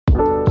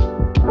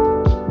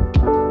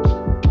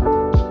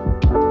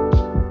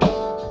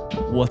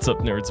What's up,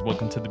 nerds?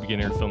 Welcome to the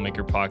Beginner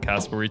Filmmaker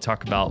Podcast, where we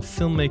talk about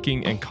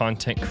filmmaking and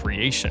content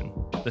creation.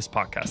 This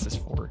podcast is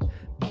for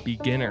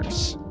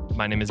beginners.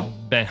 My name is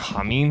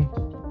Benjamin.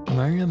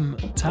 And I am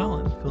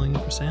Talon, filling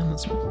in for Sam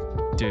this week.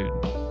 Dude,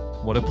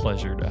 what a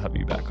pleasure to have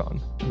you back on.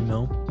 You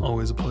know,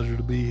 always a pleasure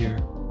to be here.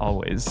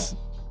 Always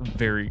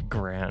very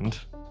grand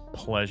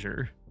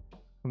pleasure.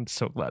 I'm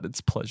so glad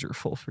it's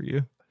pleasureful for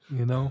you.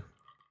 You know,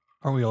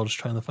 aren't we all just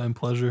trying to find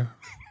pleasure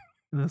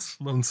in this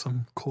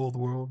lonesome, cold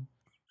world?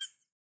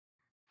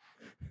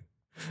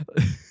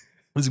 This is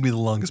going to be the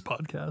longest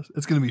podcast.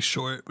 It's going to be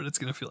short, but it's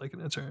going to feel like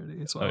an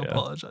eternity. So I'm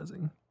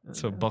apologizing.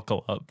 So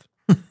buckle up.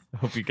 I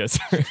hope you guys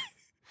are.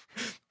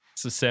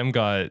 So Sam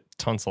got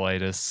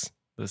tonsillitis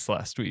this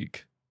last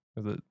week.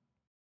 It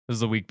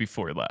was the week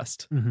before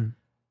last. Mm-hmm.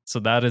 So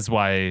that is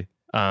why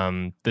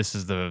this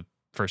is the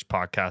first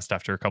podcast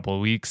after a couple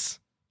of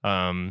weeks.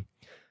 Well,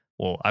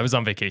 I was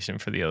on vacation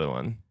for the other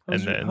one. How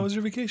was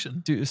your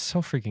vacation? Dude, it was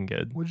so freaking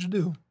good. What'd you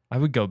do? I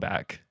would go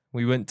back.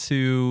 We went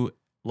to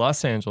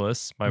Los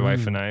Angeles. My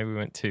wife and I, we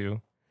went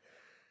to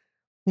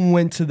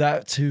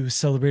that to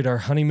celebrate our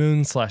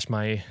honeymoon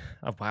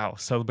 /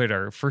 celebrate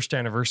our first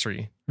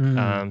anniversary / my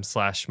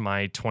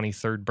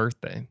 23rd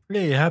birthday.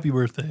 Hey, happy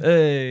birthday.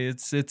 Hey,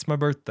 it's my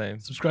birthday.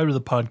 Subscribe to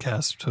the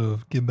podcast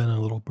to give Ben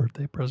a little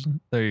birthday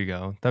present. There you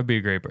go. That'd be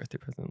a great birthday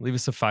present. Leave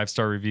us a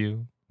 5-star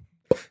review.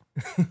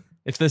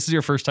 If this is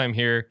your first time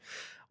here,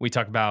 we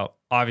talk about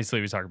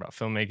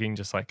filmmaking,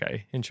 just like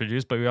I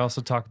introduced, but we also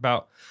talk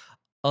about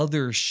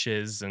other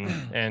shiz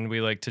and we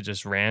like to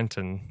just rant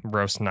and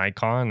roast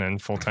Nikon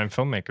and full-time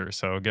filmmakers.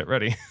 So get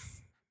ready.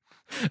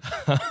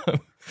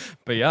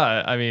 But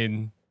yeah, I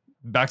mean,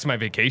 back to my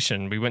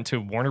vacation. We went to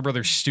Warner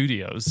Brothers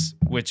Studios,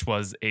 which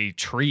was a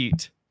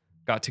treat.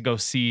 Got to go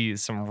see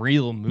some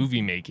real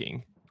movie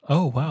making.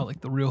 Oh, wow.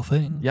 Like the real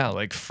thing. Yeah.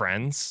 Like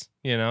Friends,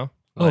 you know?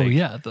 Oh, like,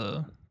 yeah.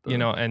 You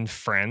know, and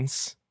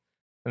Friends.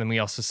 And then we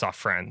also saw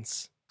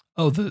Friends.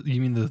 Oh,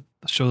 you mean the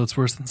show that's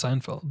worse than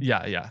Seinfeld?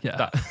 Yeah.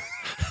 That.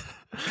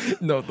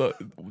 No,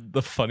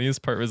 the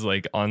funniest part was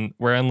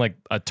we're on like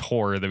a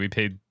tour that we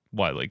paid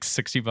like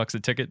 $60 a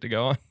ticket to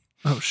go on.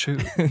 Oh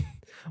shoot.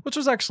 Which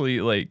was actually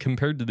like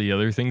compared to the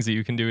other things that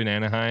you can do in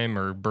Anaheim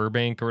or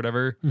Burbank or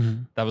whatever,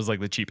 that was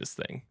like the cheapest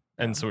thing.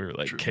 And so we were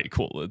like, okay,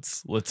 cool,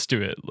 let's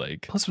do it.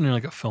 Like, plus when you're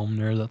like a film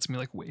nerd, that's gonna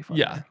be like way fun.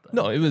 Yeah.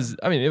 No, it was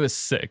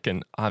sick.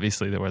 And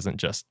obviously there wasn't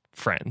just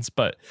Friends,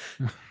 but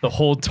the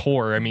whole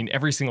tour, I mean,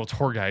 every single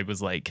tour guide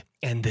was like,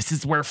 and this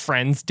is where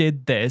Friends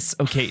did this.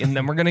 Okay. And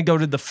then we're going to go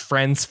to the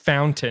Friends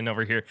fountain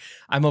over here.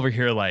 I'm over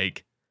here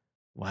like,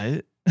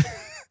 what?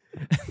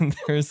 And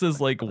there's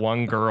this like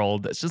one girl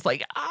that's just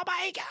like, oh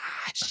my gosh.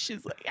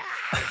 She's like,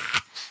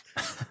 ah.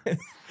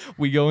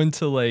 We go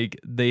into like,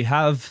 they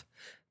have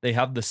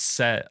the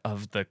set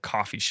of the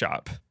coffee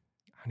shop.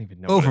 I don't even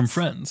know. Oh, from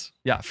Friends.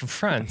 Yeah, from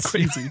Friends.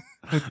 Crazy.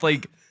 With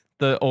like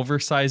the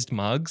oversized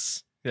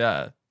mugs.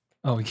 Yeah.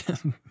 Oh, yeah.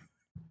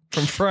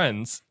 From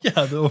Friends.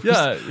 Yeah.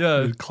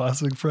 The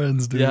classic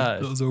Friends, dude. Yeah.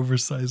 Those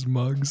oversized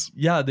mugs.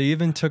 Yeah, they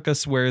even took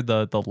us where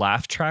the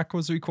laugh track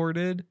was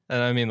recorded.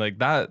 And I mean, like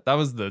that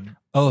was the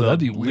that'd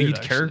be weird,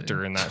 lead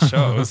character in that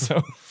show.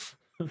 So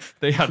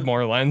they had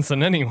more lines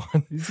than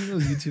anyone. You see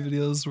those YouTube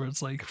videos where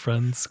it's like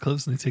Friends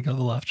clips and they take out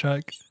the laugh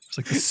track? It's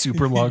like the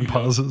super long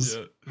pauses.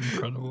 Yeah.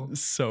 Incredible.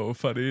 So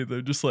funny.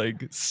 They're just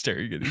like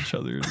staring at each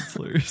other and it's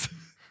hilarious.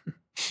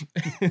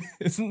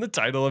 Isn't the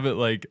title of it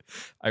like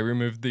I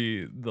removed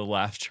the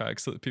laugh track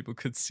so that people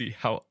could see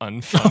how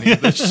unfunny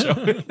the show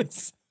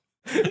is?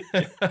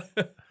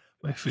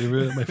 My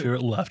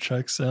favorite laugh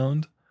track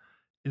sound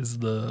is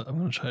I'm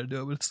gonna try to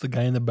do it, but it's the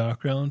guy in the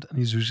background and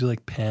he's usually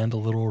like panned a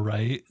little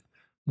right,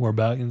 more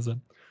back,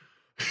 and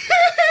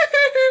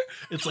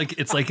it's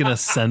like an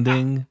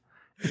ascending.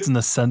 It's an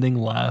ascending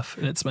laugh,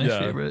 and it's my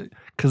favorite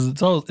because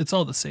it's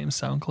all the same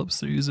sound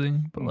clips they're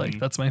using. But like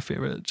that's my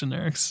favorite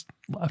generic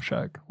laugh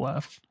track.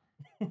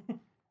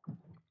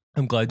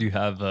 I'm glad you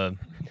have a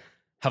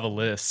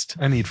list.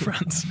 I need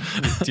Friends.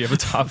 Do you have a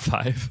top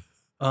 5?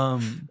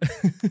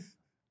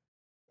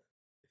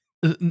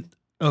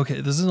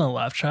 Okay, this isn't a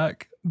laugh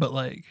track, but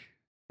like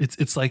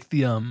it's like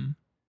the I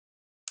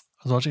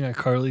was watching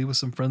iCarly with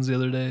some friends the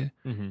other day,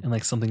 and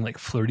like something like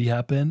flirty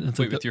happened. And it's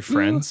with your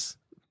friends.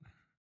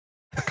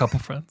 A couple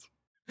friends.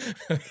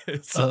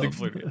 Okay, something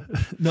flirty.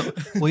 No,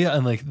 well, yeah,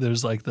 and like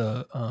there's like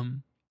the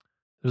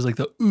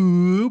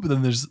ooh, but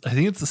then I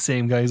think it's the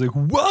same guy. He's like,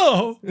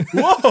 whoa.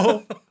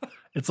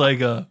 It's like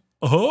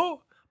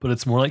but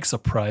it's more like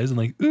surprise and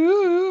like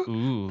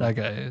ooh. That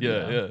guy.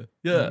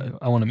 Yeah.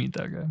 I want to meet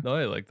that guy. No,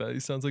 I like that. He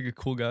sounds like a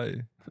cool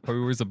guy.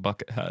 Probably wears a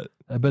bucket hat.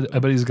 I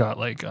bet he's got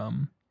like I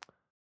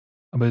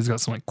bet he's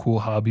got some like cool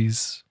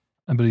hobbies.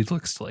 I bet he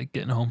looks to like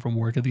getting home from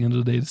work at the end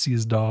of the day to see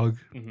his dog.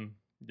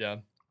 Yeah.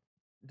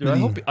 Dude,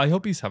 I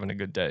hope he's having a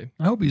good day.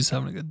 I hope he's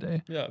having a good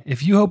day. Yeah.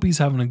 If you hope he's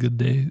having a good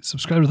day,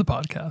 subscribe to the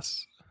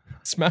podcast.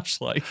 Smash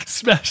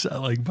that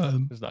like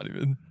button. There's not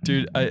even.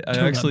 Dude, I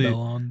actually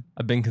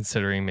I've been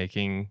considering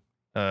making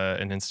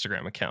an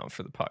Instagram account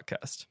for the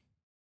podcast.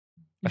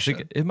 I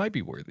think it might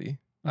be worthy.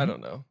 I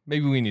don't know.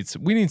 Maybe we need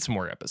some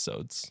more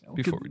episodes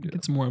before we do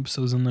get some more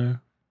episodes in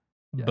there.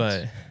 Yes.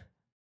 But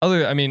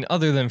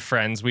other than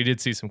Friends, we did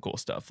see some cool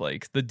stuff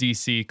like the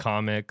DC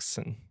comics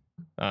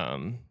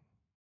and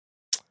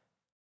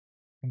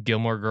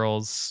Gilmore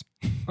Girls.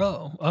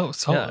 Oh,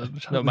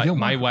 solid. Yeah. No,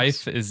 my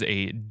wife is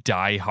a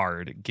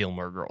diehard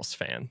Gilmore Girls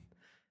fan.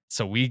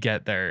 So we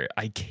get there.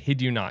 I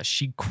kid you not,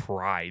 she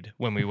cried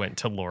when we went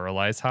to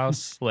Lorelai's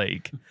house.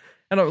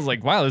 And I was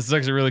like, wow, this is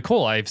actually really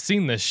cool. I've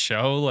seen this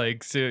show.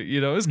 So,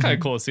 it's kind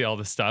of cool to see all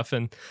this stuff.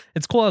 And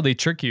it's cool how they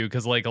trick you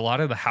because a lot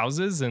of the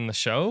houses in the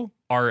show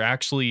are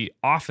actually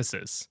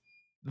offices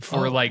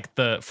for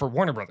for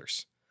Warner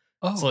Brothers.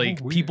 Oh, so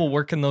people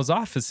work in those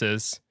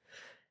offices.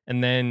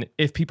 And then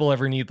if people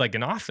ever need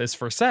an office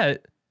for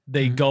set,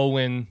 they go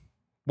and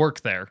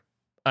work there.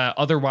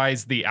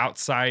 Otherwise, the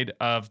outside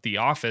of the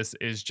office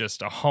is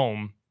just a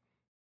home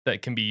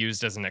that can be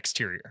used as an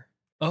exterior.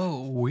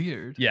 Oh,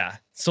 weird. Yeah.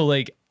 So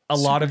a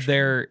lot of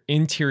their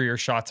interior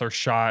shots are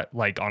shot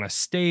on a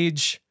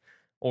stage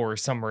or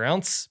somewhere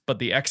else, but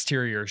the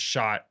exterior is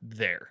shot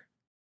there.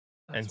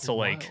 That's and so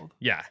wild.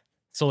 Yeah.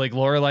 So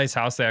Lorelai's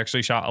house, they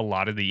actually shot a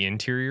lot of the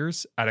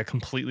interiors at a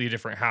completely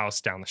different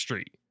house down the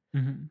street.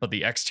 But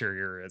the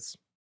exterior is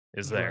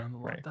there.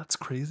 Right. That's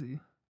crazy.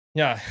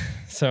 Yeah.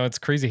 So it's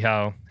crazy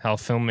how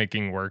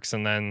filmmaking works.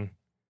 And then,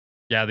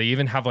 yeah, they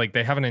even have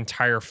they have an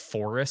entire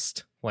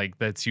forest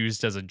that's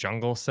used as a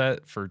jungle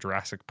set for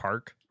Jurassic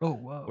Park. Oh,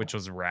 wow. Which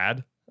was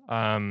rad.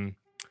 How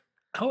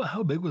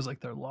big was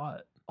their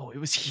lot? Oh, it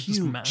was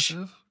huge.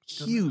 Massive.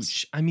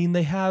 Huge. I mean,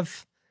 they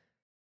have,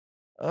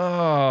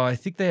 I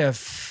think they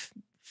have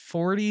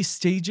 40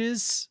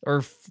 stages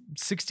or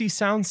 60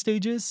 sound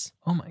stages.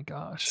 Oh my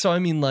gosh. So, I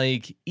mean,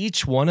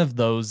 each one of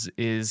those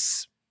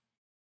is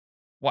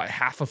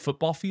half a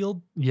football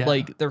field?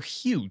 Yeah. They're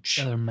huge.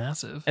 Yeah, they're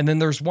massive. And then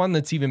there's one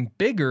that's even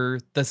bigger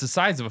that's the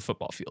size of a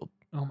football field.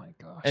 Oh my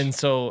gosh.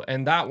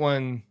 And that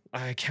one,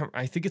 I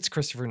think it's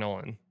Christopher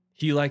Nolan.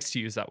 He likes to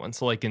use that one.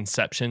 So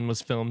Inception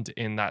was filmed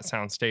in that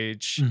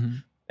soundstage.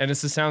 And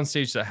it's a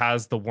soundstage that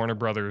has the Warner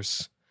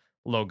Brothers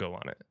logo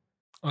on it.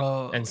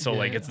 Oh. And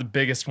so it's the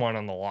biggest one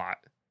on the lot.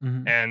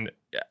 And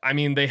I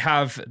mean, they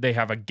have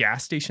a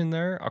gas station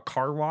there, a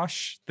car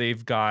wash.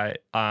 They've got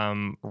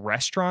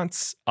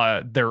restaurants,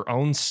 their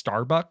own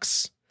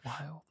Starbucks.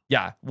 Wild.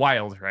 Yeah,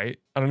 wild, right?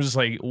 And I'm just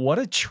what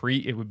a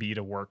treat it would be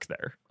to work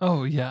there.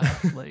 Oh yeah,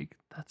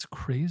 that's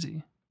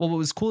crazy. Well, what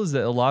was cool is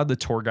that a lot of the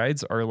tour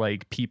guides are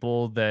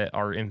people that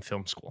are in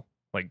film school,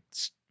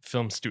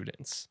 film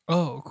students.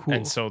 Oh, cool.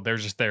 And so they're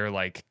just there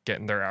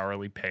getting their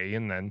hourly pay,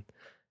 and then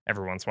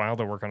every once in a while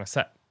they'll work on a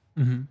set.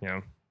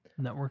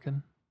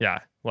 Networking. Yeah,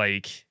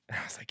 I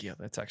was yeah,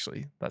 that's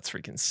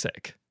freaking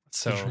sick.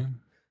 So,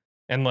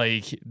 and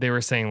they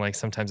were saying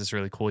sometimes it's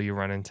really cool you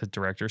run into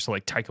directors. So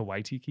Taika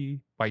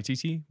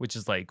Waititi, which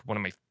is one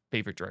of my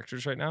favorite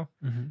directors right now.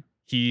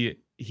 He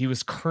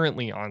was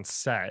currently on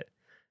set.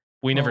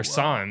 We never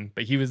saw him,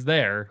 but he was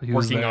there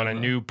working on a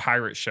new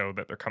pirate show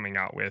that they're coming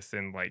out with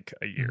in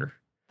a year.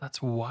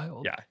 That's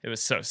wild. Yeah, it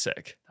was so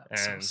sick.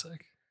 That's so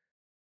sick.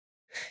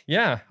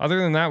 Yeah, other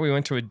than that, we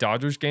went to a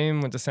Dodgers game,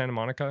 went to Santa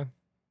Monica.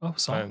 Oh,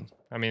 solid.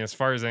 I mean, as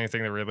far as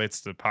anything that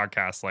relates to the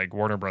podcast,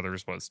 Warner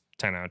Brothers was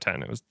 10 out of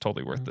 10. It was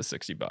totally worth the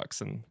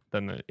 $60 and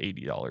then the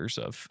 $80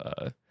 of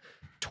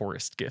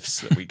tourist gifts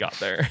that we got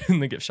there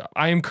in the gift shop.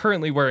 I am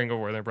currently wearing a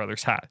Warner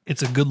Brothers hat.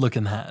 It's a good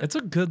looking hat. It's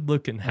a good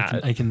looking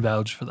hat. I can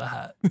vouch for the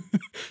hat.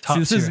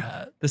 Top tier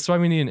hat. This is why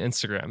we need an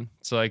Instagram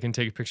so I can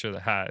take a picture of the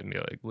hat and be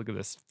look at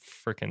this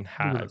freaking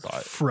hat I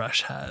bought.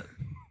 Fresh hat.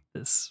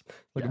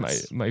 Look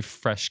at my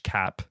fresh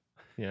cap.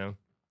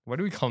 Why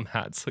do we call them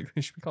hats? They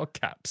should be called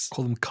caps.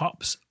 Call them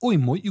caps. Oi,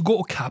 mate, you got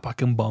a cap I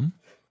can bum.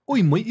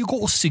 Oi, mate, you got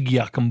a ciggy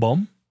I can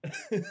bum.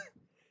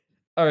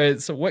 All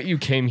right, so what you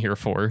came here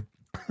for,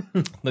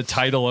 the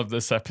title of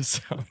this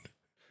episode.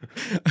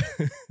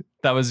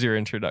 That was your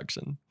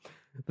introduction.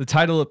 The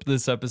title of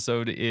this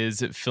episode is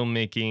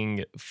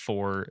Filmmaking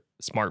for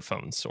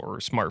Smartphones or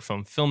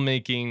Smartphone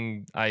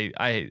Filmmaking.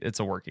 It's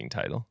a working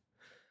title.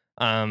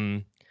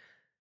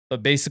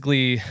 But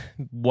basically,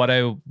 what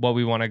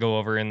we want to go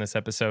over in this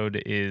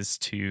episode is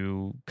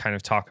to kind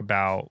of talk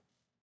about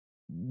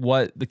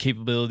what the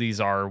capabilities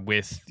are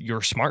with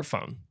your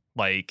smartphone.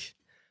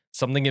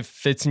 Something that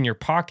fits in your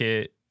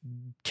pocket,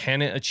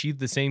 can it achieve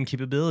the same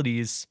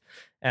capabilities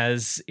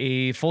as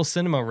a full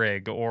cinema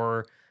rig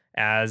or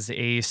as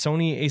a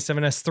Sony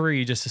A7S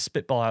III, just a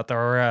spitball out there,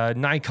 or a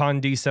Nikon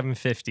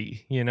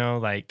D750?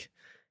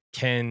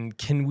 Can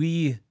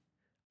we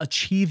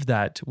achieve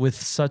that with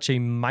such a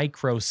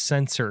micro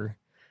sensor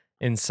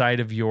inside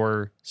of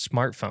your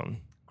smartphone?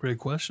 Great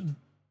question.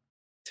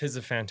 Tis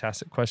a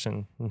fantastic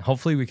question, and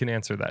hopefully we can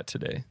answer that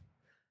today.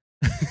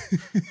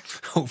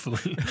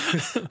 Hopefully.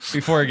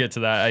 Before I get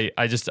to that,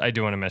 I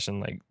do want to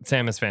mention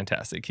Sam is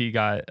fantastic. He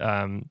got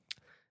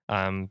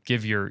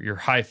give your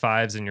high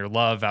fives and your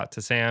love out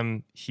to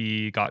Sam.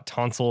 He got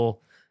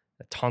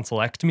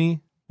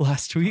tonsillectomy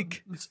last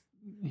week.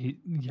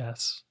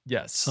 Yes.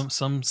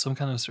 Some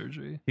kind of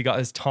surgery. He got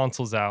his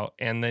tonsils out,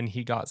 and then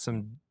he got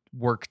some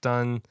work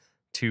done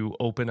to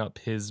open up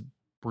his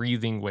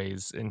breathing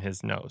ways in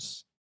his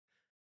nose.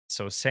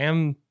 So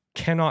Sam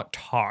cannot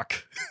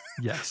talk.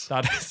 Yes.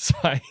 That is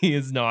why he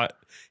is not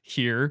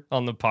here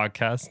on the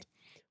podcast.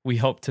 We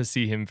hope to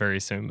see him very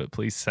soon, but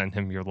please send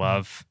him your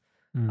love,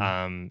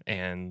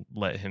 and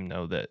let him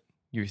know that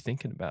you're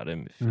thinking about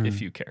him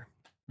if you care.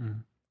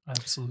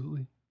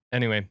 Absolutely.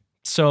 Anyway,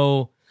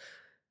 so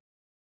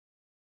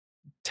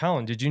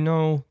Talon, did you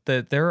know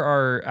that there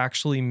are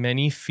actually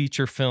many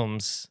feature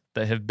films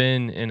that have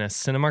been in a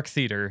Cinemark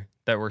theater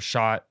that were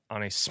shot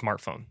on a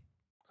smartphone?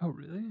 Oh,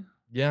 really?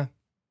 Yeah.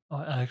 Oh,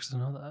 I actually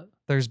know that.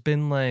 There's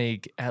been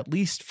like at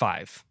least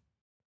 5.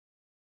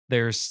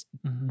 There's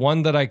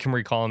one that I can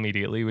recall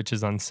immediately, which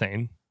is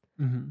Unsane.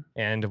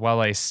 And while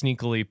I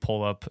sneakily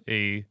pull up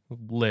a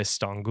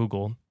list on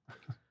Google,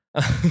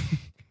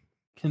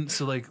 can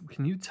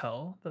you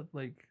tell that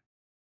like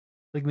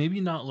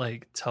maybe not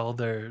like tell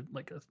they're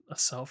like a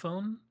cell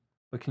phone,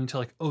 but can you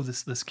tell like, oh,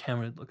 this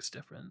camera looks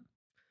different?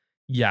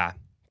 yeah.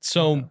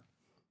 So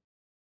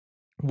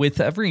with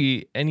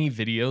any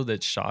video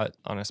that's shot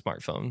on a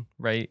smartphone,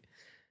 right?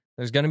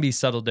 There's going to be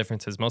subtle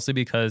differences, mostly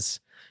because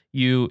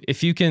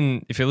if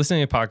you're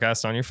listening to a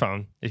podcast on your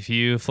phone, if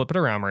you flip it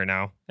around right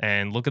now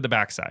and look at the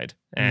backside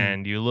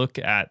and you look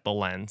at the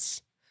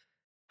lens,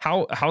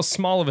 how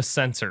small of a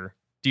sensor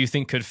do you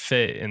think could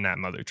fit in that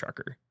mother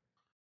trucker?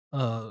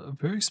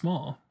 Very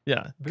small.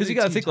 Yeah, because you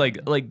got to think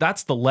like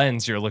that's the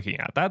lens you're looking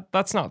at.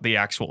 That's not the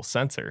actual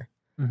sensor.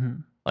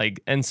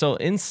 Like, and so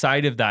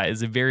inside of that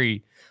is a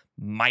very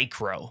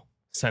micro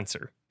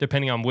sensor,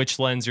 depending on which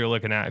lens you're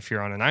looking at. If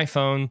you're on an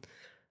iPhone,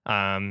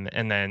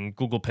 and then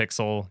Google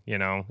Pixel,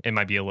 it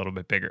might be a little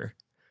bit bigger.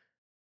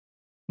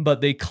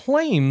 But they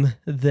claim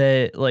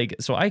that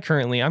so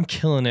I'm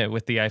killing it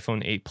with the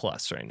iPhone 8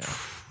 Plus right now.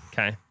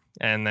 Okay.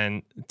 And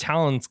then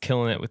Talon's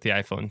killing it with the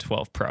iPhone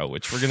 12 Pro,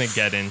 which we're going to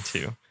get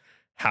into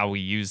how we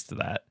used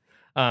that.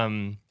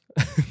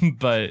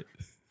 But,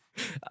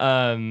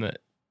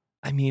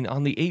 I mean,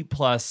 on the 8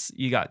 Plus,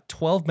 you got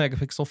 12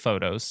 megapixel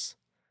photos,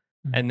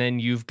 and then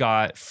you've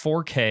got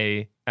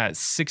 4K at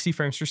 60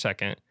 frames per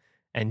second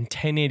and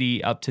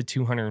 1080 up to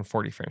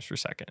 240 frames per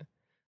second.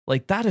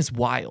 Like, that is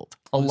wild.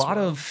 A lot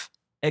of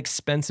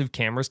expensive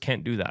cameras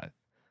can't do that.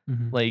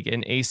 Like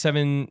an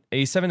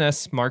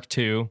A7S Mark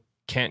II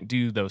can't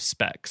do those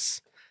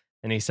specs.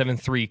 An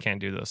A7 III can't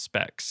do those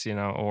specs,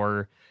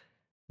 or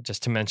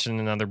just to mention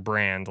another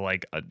brand,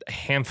 like a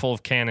handful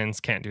of Canons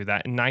can't do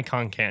that, and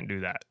Nikon can't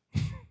do that.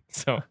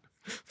 So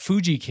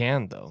Fuji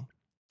can, though.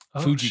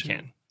 Fuji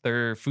can.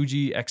 Their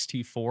Fuji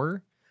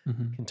X-T4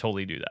 can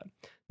totally do that.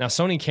 Now,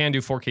 Sony can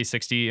do 4K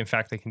 60. In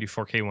fact, they can do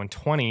 4K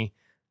 120,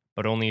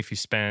 but only if you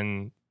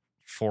spend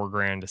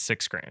 $4,000 to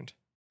 $6,000.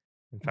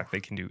 In fact, they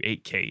can do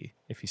 8K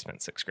if you spend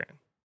 $6,000.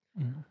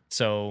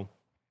 So,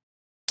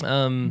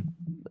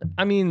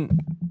 I mean,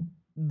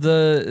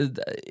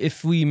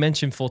 if we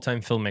mention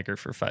Full-Time Filmmaker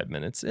for 5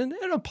 minutes in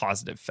a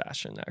positive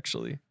fashion,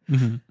 actually,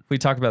 if we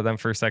talk about them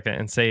for a second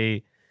and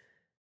say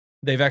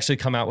they've actually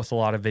come out with a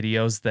lot of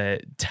videos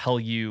that tell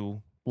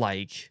you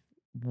like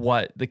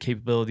what the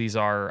capabilities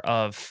are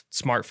of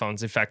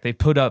smartphones. In fact, they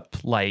put up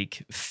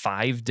like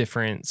 5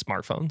 different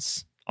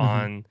smartphones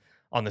on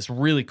this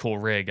really cool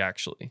rig,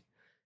 actually,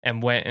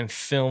 and went and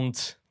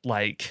filmed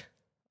like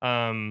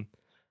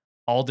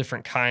all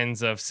different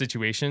kinds of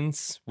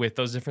situations with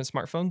those different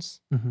smartphones.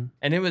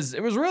 And it was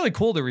really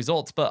cool, the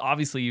results, but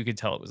obviously you could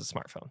tell it was a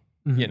smartphone,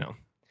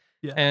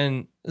 Yeah.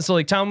 And so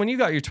like, Tom, when you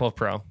got your 12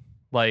 Pro,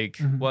 like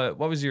what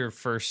was your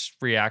first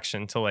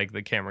reaction to like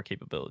the camera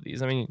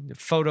capabilities? I mean,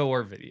 photo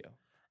or video?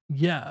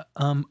 Yeah,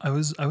 I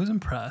was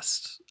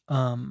impressed.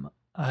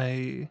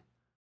 The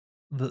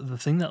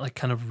thing that like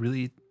kind of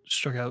really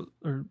struck out,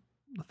 or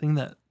the thing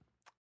that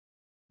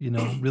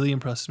really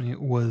impressed me,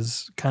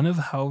 was kind of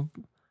how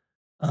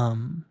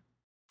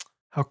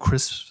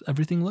crisp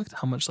everything looked,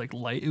 how much like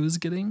light it was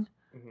getting.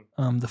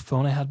 The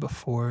phone I had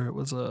before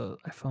was a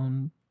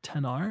iPhone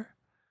XR,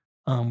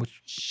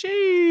 which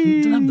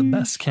didn't have the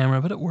best camera,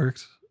 but it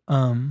worked.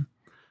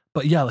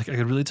 But yeah, like I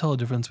could really tell a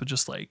difference with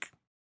just like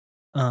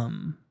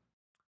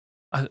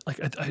I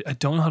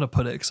don't know how to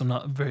put it because I'm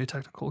not a very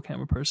technical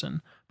camera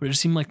person, but it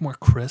just seemed like more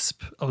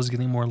crisp. I was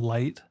getting more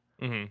light.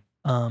 I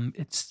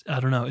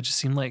don't know. It just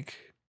seemed like,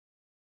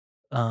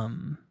 I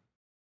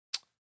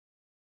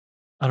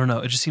don't know.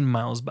 It just seemed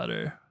miles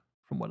better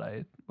from what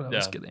I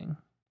was getting.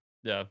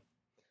 Yeah.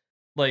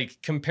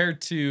 Like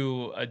compared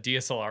to a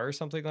DSLR or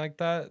something like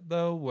that,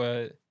 though,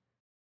 what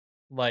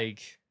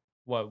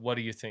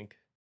do you think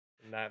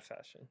in that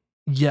fashion?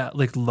 Yeah,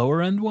 like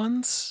lower end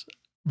ones,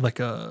 like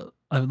the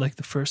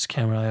first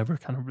camera I ever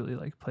kind of really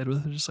like played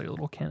with was just like a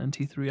little Canon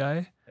T3i.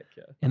 Heck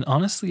yeah. And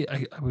honestly,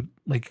 I would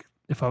like,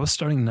 if I was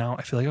starting now,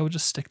 I feel like I would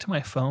just stick to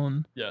my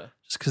phone. Yeah.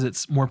 Just because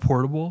it's more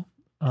portable.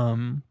 I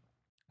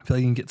feel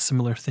like you can get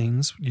similar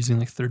things using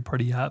like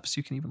third-party apps.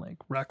 You can even like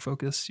rack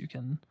focus. You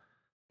can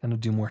kind of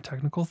do more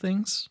technical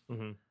things.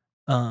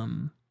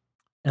 And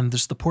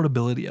just the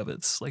portability of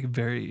it's like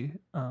very,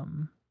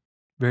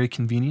 very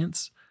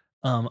convenient.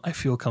 I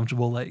feel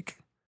comfortable like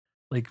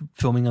like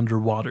filming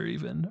underwater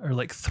even, or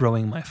like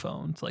throwing my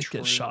phone to like True.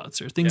 get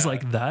shots or things Yeah.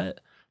 like that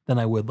than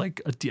I would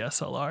like a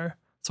DSLR.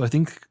 So I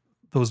think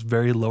those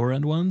very lower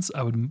end ones,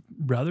 I would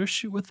rather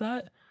shoot with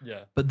that.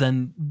 Yeah. But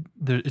then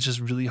it's just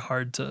really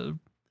hard to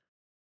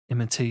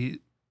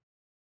imitate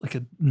like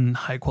a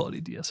high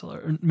quality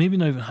DSLR, or maybe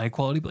not even high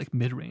quality, but like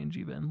mid range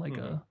even, like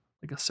a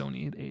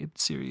Sony A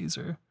series,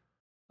 or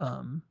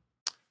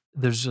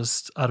there's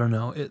just, I don't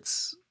know,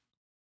 it's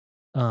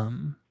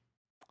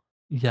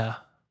yeah,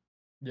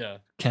 Yeah.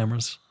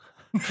 cameras.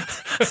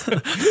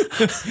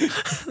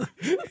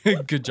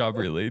 Good job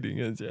relating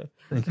it. Yeah.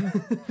 Thank you.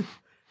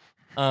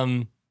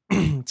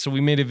 So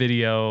we made a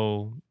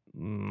video,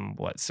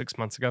 6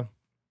 months ago?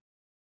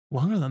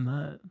 Longer than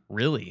that.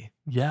 Really?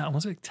 Yeah,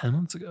 almost like 10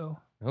 months ago.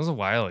 That was a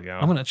while ago.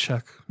 I'm gonna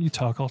check. You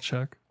talk, I'll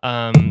check.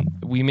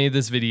 We made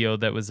this video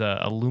that was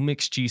a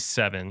Lumix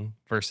G7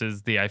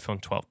 versus the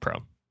iPhone 12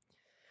 Pro.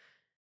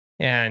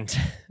 And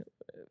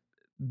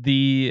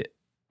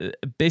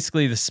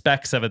basically the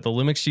specs of it, the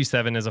Lumix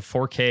G7 is a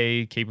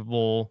 4K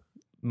capable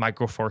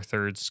micro four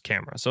thirds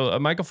camera. So a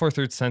micro four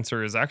thirds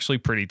sensor is actually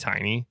pretty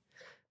tiny,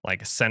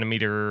 like a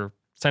centimeter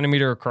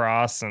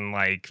across and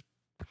like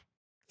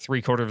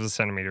 3/4 of a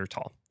centimeter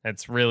tall.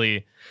 It's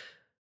really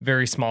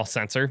very small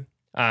sensor.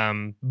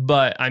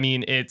 But I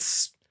mean,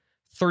 it's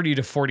 30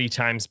 to 40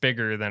 times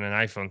bigger than an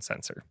iPhone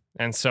sensor.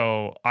 And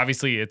so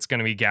obviously it's going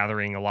to be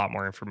gathering a lot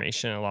more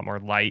information, a lot more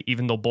light,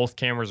 even though both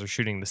cameras are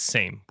shooting the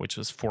same, which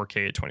was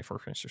 4K at 24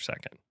 frames per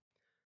second.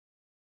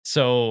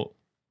 So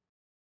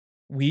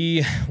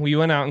we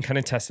went out and kind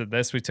of tested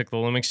this. We took the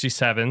Lumix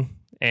G7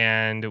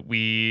 and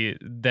we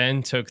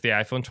then took the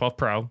iPhone 12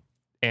 Pro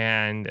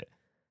and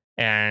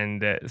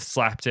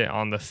slapped it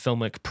on the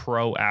Filmic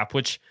Pro app,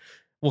 which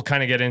we'll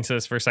kind of get into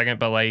this for a second,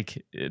 but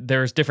like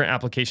there's different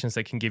applications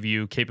that can give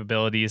you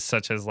capabilities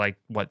such as like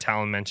what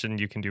Talon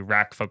mentioned. You can do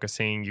rack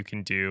focusing. You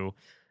can do,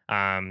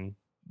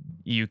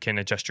 you can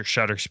adjust your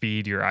shutter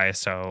speed, your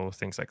ISO,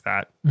 things like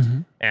that.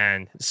 Mm-hmm.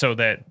 And so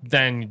that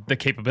then the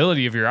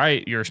capability of your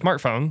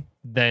smartphone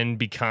then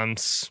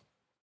becomes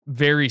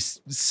very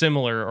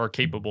similar or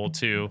capable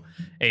to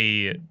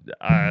a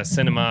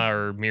cinema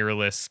or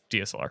mirrorless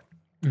DSLR.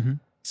 Mm-hmm.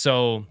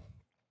 So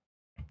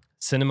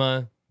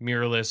cinema,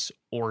 mirrorless,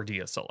 or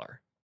DSLR.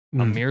 A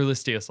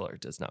mirrorless DSLR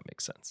does not make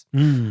sense.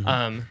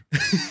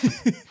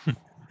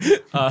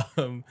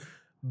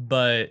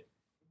 But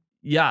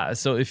yeah,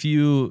 so if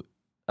you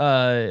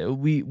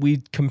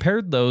we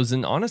compared those,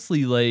 and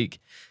honestly, like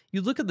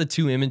you look at the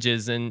two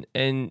images and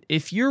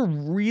if you're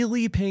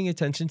really paying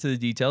attention to the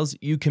details,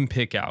 you can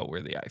pick out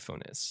where the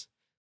iPhone is.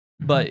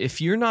 But if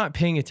you're not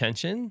paying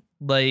attention,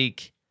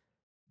 like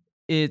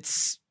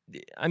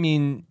I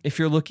mean, if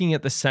you're looking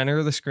at the center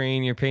of the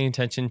screen, you're paying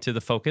attention to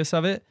the focus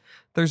of it,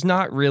 there's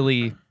not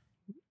really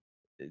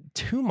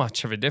too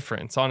much of a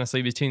difference,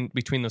 honestly,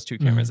 between those two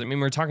cameras. I mean,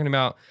 we're talking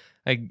about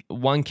like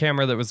one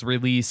camera that was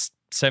released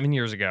 7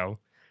 years ago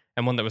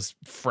and one that was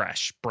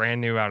fresh, brand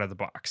new out of the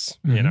box,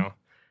 you know?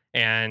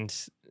 And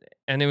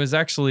it was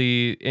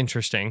actually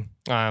interesting.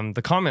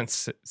 The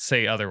comments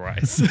say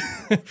otherwise.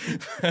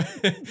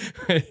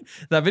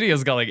 That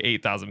video's got like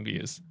 8,000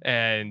 views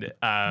and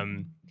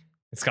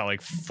it's got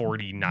like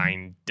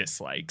 49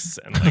 dislikes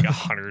and like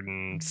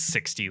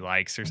 160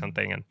 likes or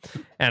something.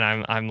 And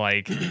I'm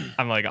like,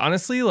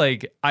 honestly,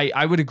 like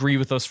I would agree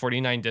with those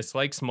 49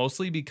 dislikes,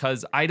 mostly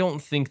because I don't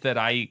think that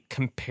I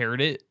compared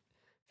it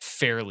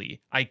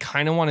fairly. I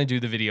kind of want to do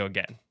the video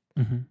again,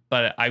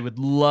 but I would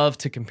love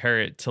to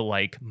compare it to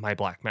like my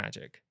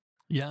Blackmagic.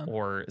 Yeah.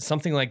 Or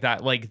something like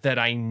that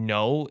I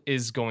know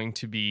is going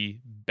to be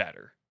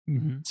better.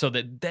 So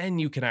that then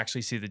you can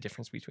actually see the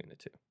difference between the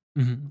two.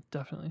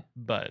 Definitely.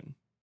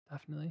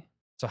 Definitely.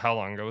 So how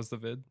long ago was the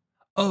vid?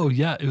 Oh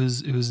yeah, it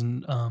was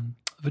the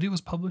video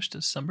was published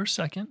December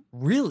 2nd.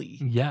 Really?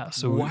 Yeah.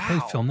 So we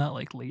probably filmed that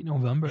like late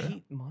November.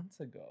 8 months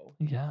ago.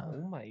 Yeah.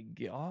 Oh my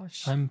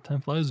gosh. Time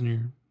flies when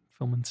you're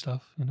filming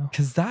stuff, you know?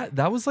 Because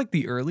that was like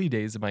the early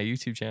days of my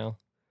YouTube channel.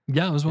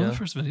 Yeah, it was one of the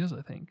first videos,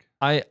 I think.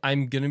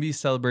 I'm gonna be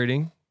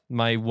celebrating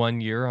my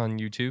 1 year on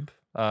YouTube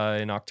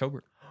in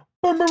October.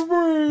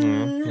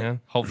 Yeah.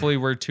 Hopefully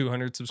we're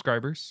 200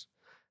 subscribers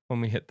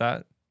when we hit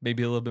that.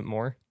 Maybe a little bit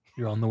more.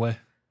 You're on the way.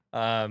 You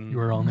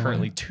are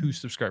currently 2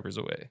 subscribers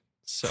away.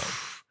 So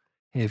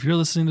hey, if you're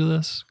listening to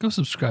this, go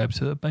subscribe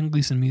to Ben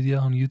Gleason Media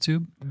on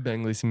YouTube.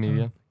 Ben Gleason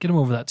Media. Get him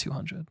over that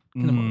 200.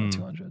 Get him over that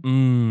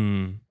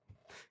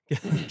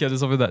 200. Get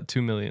us over that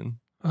 2 million.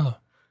 Oh.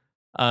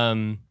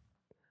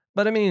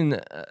 But I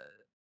mean,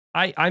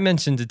 I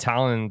mentioned to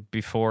Talon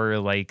before,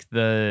 like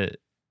the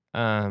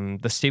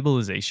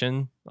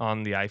stabilization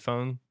on the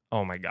iPhone.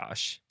 Oh my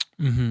gosh.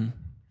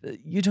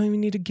 You don't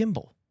even need a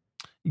gimbal.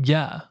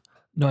 Yeah.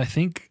 No, I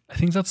think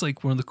that's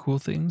like one of the cool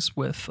things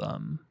with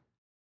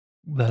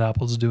that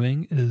Apple's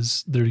doing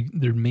is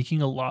they're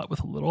making a lot with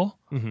a little,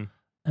 and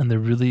they're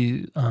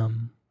really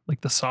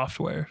like the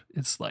software.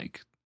 It's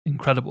like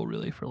incredible,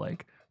 really, for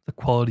like the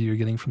quality you're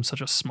getting from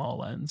such a small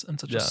lens and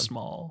such a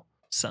small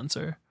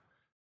sensor.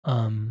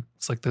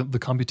 It's like the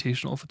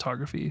computational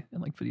photography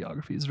and like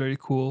videography is very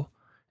cool,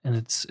 and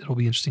it'll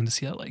be interesting to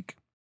see how like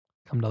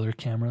come to other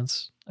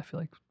cameras. I feel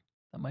like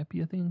that might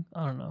be a thing.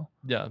 I don't know.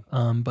 Yeah.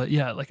 But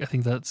yeah, like I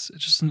think it's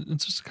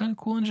just kind of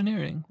cool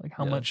engineering, like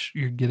how much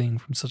you're getting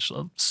from such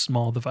a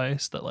small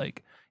device that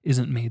like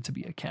isn't made to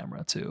be a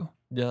camera too.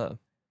 Yeah.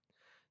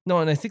 No,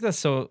 and I think that's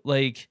so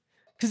like,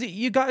 because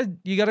you got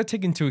to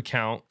take into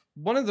account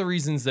one of the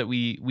reasons that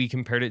we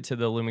compared it to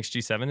the Lumix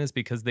G7 is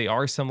because they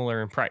are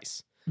similar in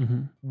price.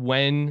 Mm-hmm.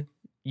 When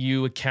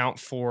you account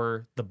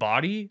for the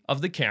body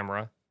of the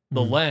camera,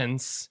 the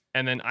lens,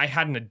 and then I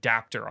had an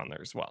adapter on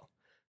there as well.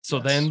 So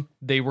then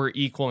they were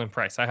equal in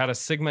price. I had a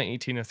Sigma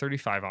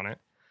 18-35 on it.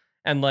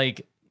 And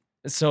like,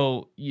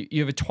 so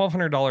you have a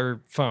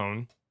 $1,200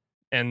 phone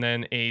and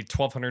then a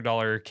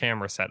 $1,200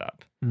 camera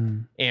setup.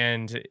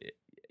 And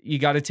you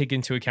got to take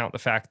into account the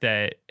fact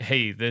that,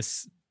 hey,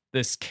 this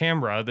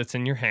camera that's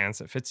in your hands,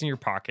 that fits in your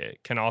pocket,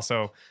 can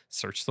also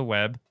search the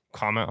web,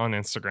 comment on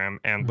Instagram,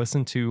 and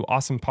listen to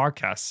awesome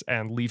podcasts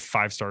and leave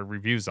 5-star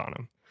reviews on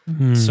them.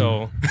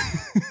 So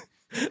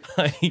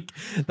like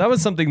that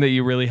was something that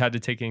you really had to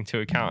take into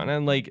account. And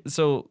then like,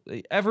 so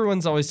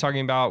everyone's always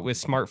talking about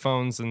with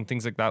smartphones and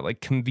things like that,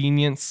 like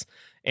convenience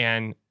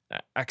and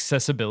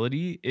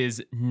accessibility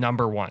is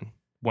number one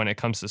when it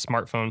comes to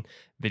smartphone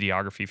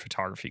videography,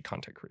 photography,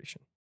 content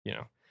creation. You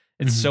know,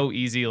 it's so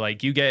easy.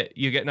 Like you get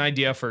an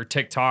idea for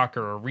TikTok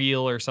or a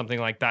reel or something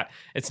like that.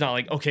 It's not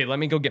like, okay, let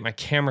me go get my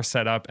camera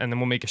set up and then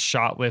we'll make a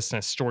shot list and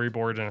a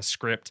storyboard and a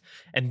script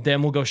and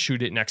then we'll go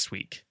shoot it next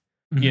week.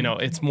 You know,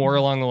 it's more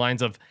along the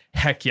lines of,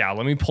 heck yeah,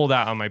 let me pull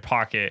that out of my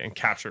pocket and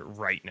capture it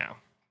right now.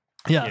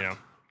 Yeah, you know?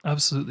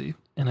 Absolutely.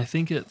 And I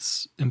think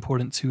it's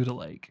important too to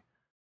like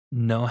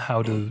know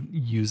how to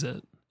use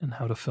it and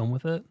how to film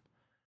with it.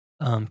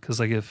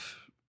 Because like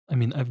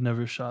I've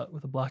never shot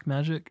with a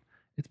Blackmagic.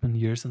 It's been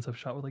years since I've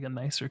shot with like a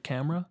nicer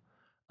camera.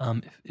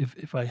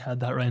 If I had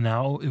that right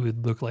now, it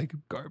would look like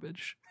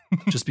garbage,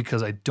 just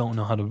because I don't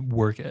know how to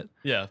work it.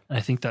 Yeah, and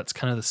I think that's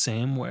kind of the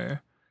same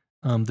where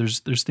there's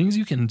things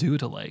you can do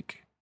to like.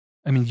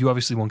 I mean, you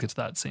obviously won't get to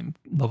that same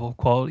level of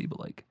quality, but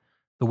like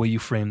the way you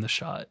frame the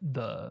shot,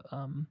 the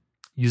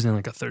using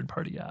like a third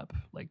party app,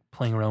 like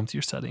playing around with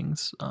your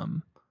settings,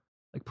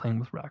 like playing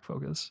with rack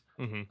focus.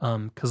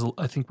 Because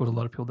I think what a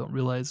lot of people don't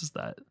realize is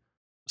that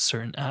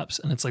certain apps,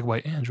 and it's like why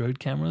Android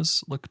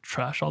cameras look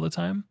trash all the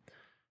time,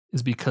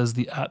 is because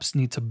the apps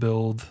need to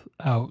build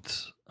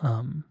out.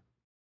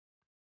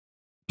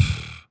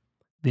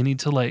 They need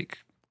to like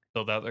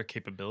build out their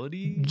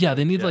capability. Yeah,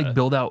 they need to like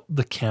build out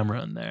the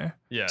camera in there.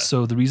 Yeah.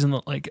 So the reason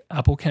that like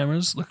Apple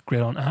cameras look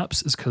great on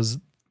apps is because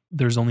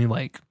there's only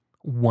like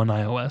one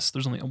iOS.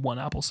 There's only one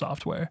Apple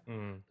software.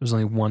 There's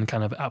only one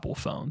kind of Apple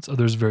phone. So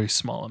there's a very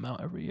small amount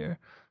every year.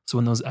 So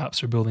when those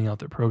apps are building out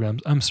their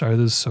programs, I'm sorry,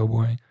 this is so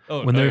boring.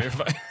 When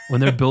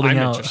they're building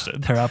out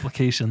their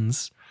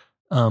applications,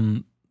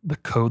 the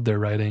code they're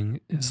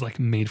writing is like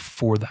made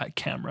for that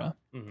camera.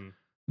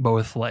 But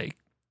with like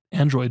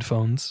Android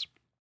phones,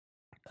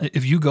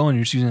 if you go and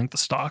you're just using like the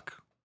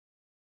stock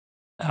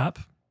app,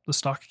 the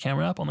stock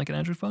camera app on like an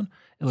Android phone,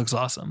 it looks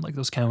awesome. Like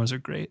those cameras are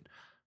great.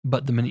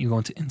 But the minute you go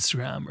into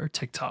Instagram or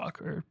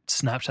TikTok or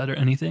Snapchat or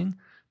anything,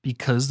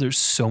 because there's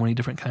so many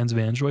different kinds of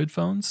Android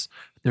phones,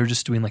 they're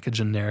just doing like a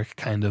generic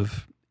kind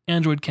of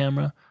Android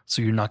camera.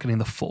 So you're not getting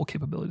the full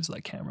capabilities of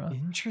that camera.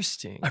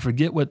 Interesting. I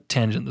forget what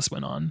tangent this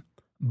went on,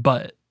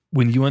 but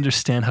when you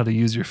understand how to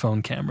use your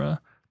phone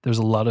camera, there's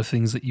a lot of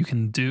things that you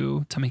can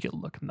do to make it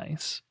look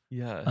nice.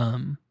 Yeah.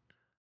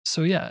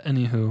 So yeah,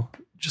 anywho,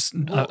 just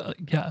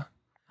yeah.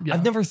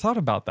 I've never thought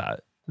about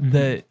that.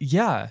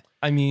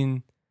 I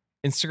mean,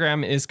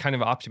 Instagram is kind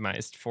of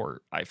optimized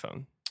for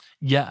iPhone.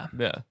 Yeah.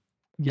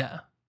 Yeah.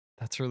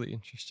 That's really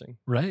interesting.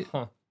 Right?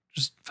 Huh.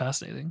 Just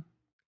fascinating.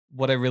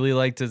 What I really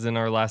liked is in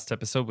our last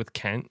episode with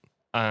Kent,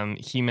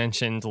 he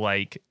mentioned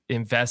like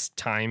invest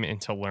time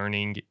into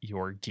learning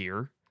your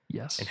gear.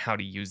 Yes. And how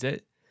to use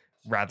it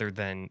rather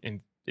than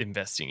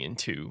investing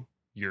into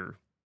your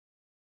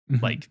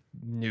like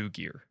new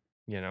gear.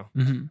 You know?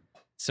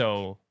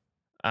 So,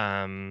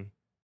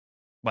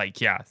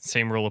 like, yeah,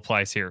 same rule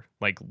applies here.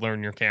 Like,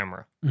 learn your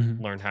camera,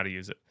 learn how to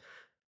use it.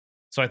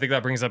 So I think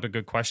that brings up a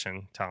good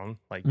question, Talon.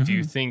 Like, do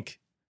you think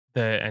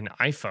that an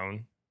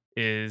iPhone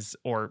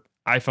or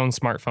iPhone,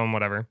 smartphone,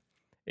 whatever,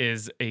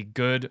 is a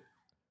good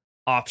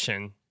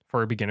option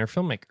for a beginner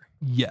filmmaker?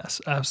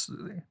 Yes,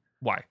 absolutely.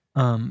 Why?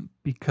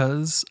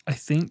 Because I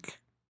think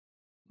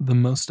the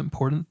most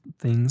important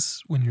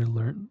things you're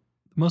learning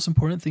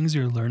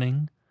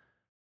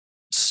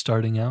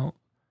starting out,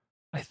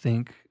 I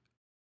think,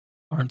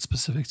 aren't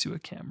specific to a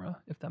camera,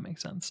 if that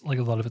makes sense. Like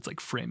a lot of it's like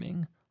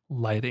framing,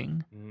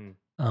 lighting,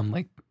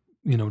 like,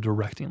 you know,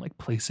 directing, like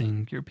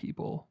placing your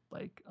people,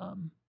 like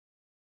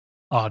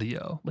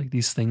audio, like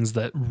these things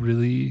that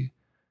really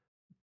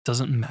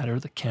doesn't matter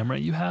the camera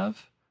you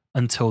have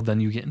until then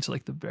you get into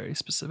like the very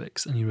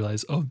specifics and you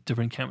realize, oh,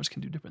 different cameras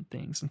can do different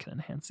things and can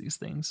enhance these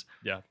things.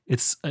 Yeah.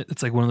 It's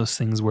like one of those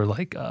things where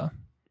like I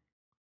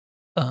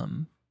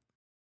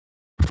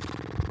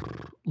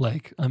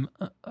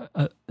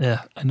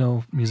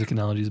know music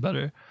analogy is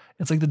better.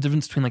 It's like the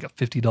difference between like a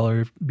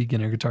 $50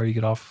 beginner guitar you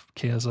get off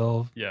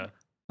KSL, Yeah.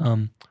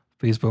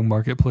 Facebook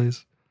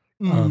Marketplace,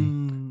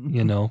 Mm.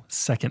 you know,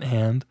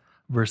 secondhand,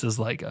 versus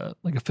like a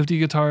 50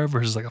 guitar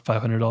versus like a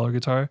 $500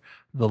 guitar.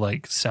 The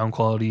like sound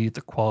quality,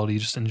 the quality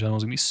just in general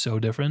is gonna be so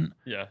different.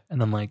 Yeah. And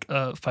then like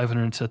a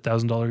 $500 to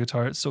 $1,000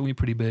 guitar, it's still gonna be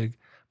pretty big.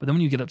 But then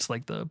when you get up to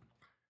like the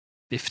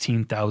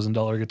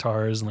 $15,000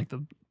 guitars and like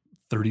the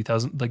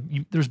 30,000, like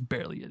there's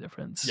barely a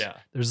difference. Yeah.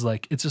 There's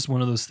like, it's just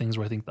one of those things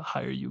where I think the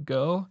higher you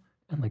go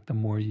and like the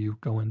more you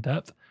go in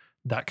depth,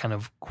 that kind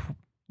of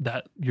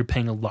that you're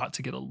paying a lot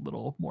to get a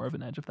little more of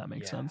an edge, if that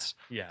makes sense.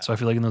 Yeah. So I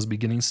feel like in those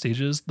beginning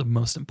stages, the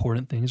most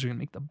important things are gonna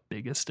make the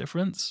biggest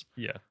difference.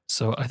 Yeah.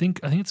 So I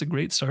think it's a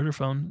great starter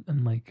phone,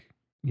 and like,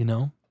 you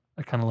know,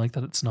 I kind of like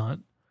that it's not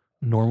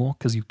normal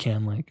because you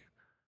can like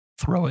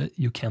throw it,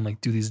 you can like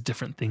do these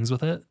different things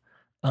with it.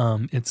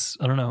 It's,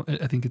 I don't know,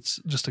 I think it's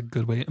just a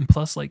good way. And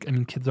plus, like, I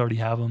mean, kids already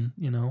have them,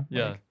 you know.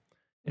 Yeah. Like,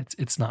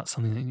 it's not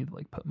something that you need to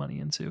like put money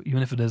into,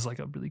 even if it is like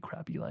a really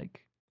crappy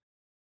like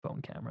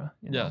phone camera.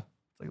 You know? Yeah.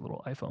 It's like a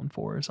little iPhone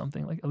 4 or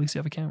something. Like, at least you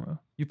have a camera.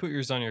 You put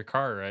yours on your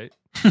car, right?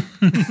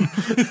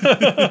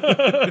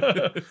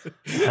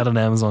 Had an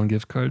Amazon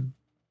gift card.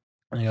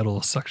 And I got a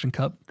little suction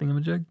cup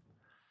thingamajig.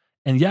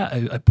 And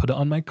yeah, I put it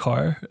on my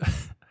car.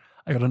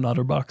 I got an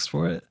OtterBox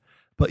for it.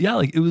 But yeah,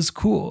 like, it was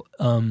cool.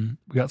 We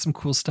got some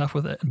cool stuff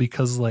with it. And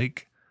because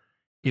like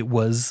it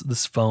was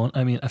this phone,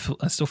 I mean,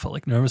 I still felt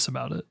like nervous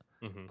about it.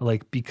 Mm-hmm. But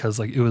like, because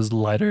like it was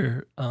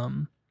lighter, I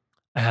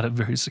had it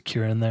very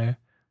secure in there.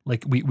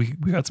 Like we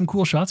got some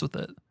cool shots with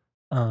it.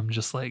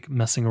 Just like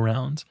messing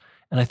around.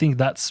 And I think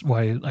that's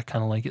why I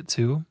kind of like it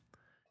too.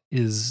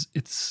 Is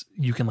it's,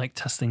 you can like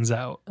test things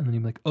out and then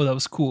you're like, oh, that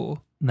was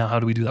cool. Now how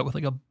do we do that with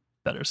like a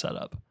better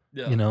setup?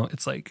 Yeah. You know,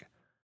 it's like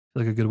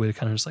a good way to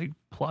kind of just like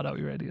plot out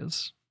your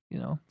ideas. You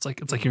know, it's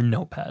like your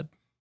notepad.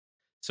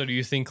 So do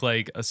you think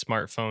like a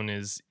smartphone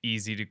is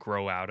easy to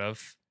grow out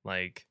of?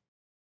 Like,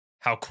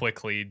 how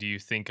quickly do you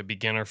think a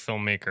beginner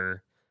filmmaker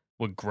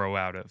would grow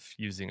out of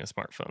using a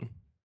smartphone?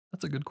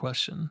 That's a good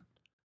question.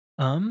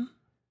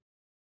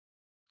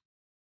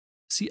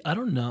 See, I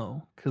don't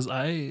know, because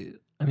I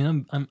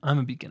mean, I'm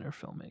a beginner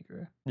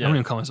filmmaker. I don't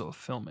even call myself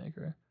a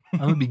filmmaker.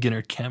 I'm a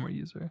beginner camera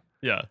user.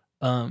 Yeah.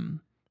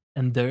 And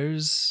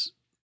there's,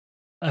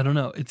 I don't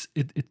know. It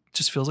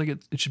just feels like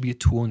it should be a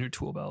tool in your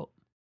tool belt.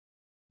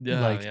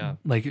 Yeah.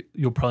 Like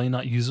you'll probably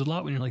not use it a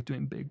lot when you're like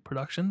doing big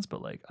productions,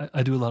 but like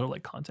I do a lot of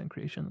like content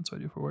creation. That's what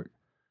I do for work.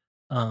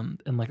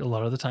 And like a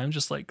lot of the time,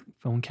 just like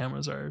phone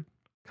cameras are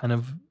kind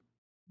of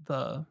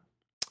the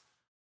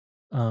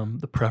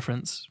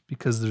preference,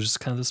 because there's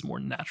kind of this more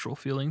natural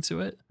feeling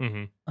to it.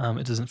 Mm-hmm.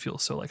 It doesn't feel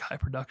so like high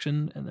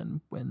production. And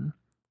then when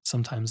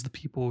sometimes the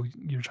people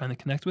you're trying to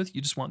connect with,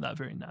 you just want that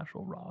very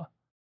natural, raw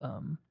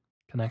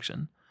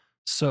connection.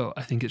 So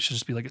I think it should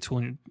just be like a tool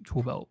in your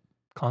tool belt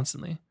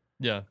constantly.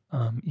 Yeah.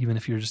 Even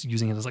if you're just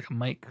using it as like a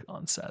mic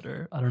on set,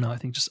 or I don't know, I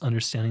think just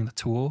understanding the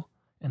tool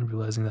and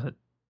realizing that it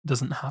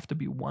doesn't have to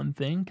be one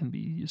thing can be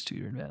used to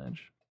your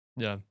advantage.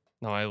 Yeah.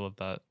 No, I love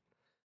that.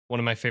 One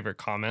of my favorite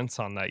comments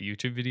on that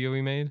YouTube video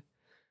we made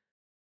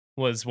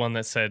was one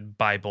that said,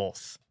 buy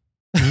both.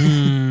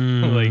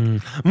 Like, you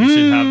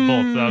should have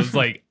both. I was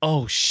like,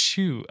 oh,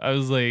 shoot. I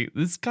was like,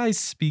 this guy's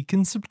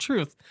speaking some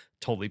truth.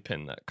 Totally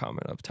pinned that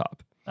comment up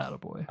top.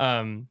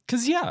 Attaboy.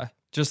 Because, yeah,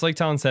 just like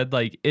Talon said,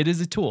 like, it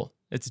is a tool.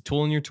 It's a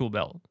tool in your tool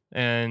belt.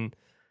 And,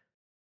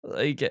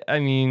 like, I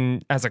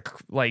mean,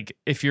 like,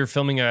 if you're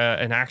filming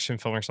an action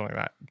film or something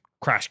like that,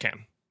 crash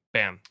cam,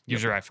 bam,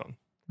 use your iPhone.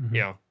 Mm-hmm.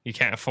 You know, you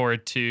can't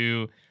afford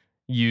to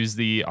use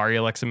the Arri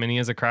Alexa Mini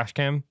as a crash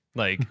cam.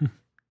 Like,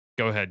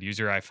 go ahead, use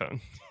your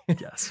iPhone.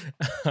 Yes.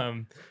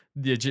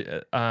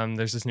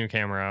 There's this new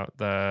camera out,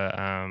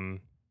 the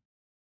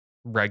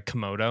Red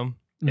Komodo.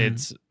 Mm-hmm.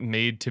 It's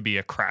made to be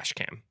a crash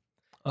cam.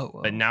 Oh,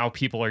 wow. But now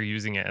people are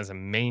using it as a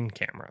main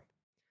camera.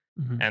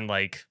 Mm-hmm. And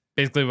like,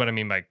 basically what I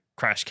mean by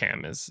crash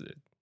cam is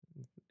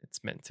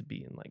it's meant to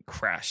be in like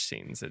crash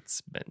scenes.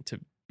 It's meant to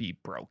be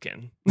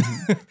broken,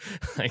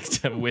 like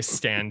to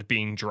withstand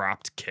being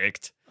dropped,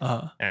 kicked,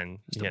 and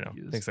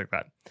things like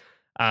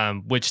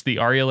that. Which the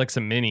Arri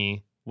Alexa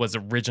Mini was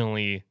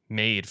originally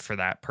made for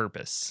that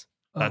purpose.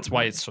 That's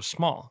why it's so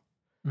small.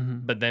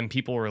 Mm-hmm. But then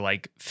people were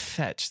like,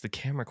 fetch the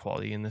camera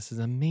quality, and this is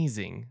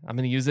amazing. I'm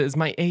going to use it as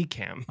my A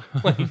cam,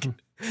 like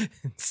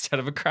instead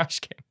of a crash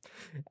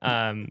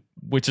cam,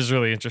 which is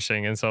really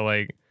interesting. And so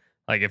like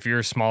if you're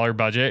a smaller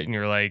budget and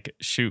you're like,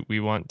 shoot, we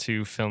want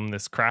to film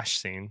this crash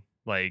scene,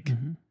 like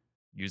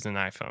use an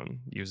iPhone,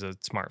 use a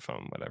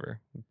smartphone, whatever,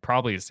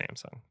 probably a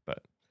Samsung, but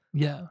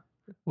yeah.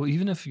 Well,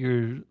 even if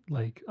you're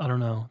like, I don't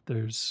know,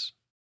 it's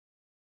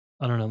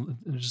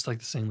just like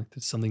the saying, like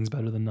something's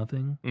better than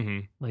nothing. Mm-hmm.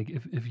 Like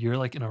if you're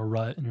like in a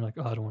rut and you're like,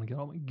 oh, I don't want to get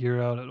all my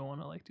gear out, I don't want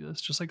to like do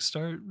this, just like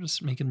start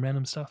just making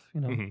random stuff,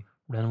 you know,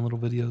 random little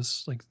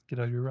videos, like get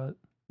out of your rut.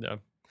 Yeah.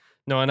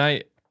 No, and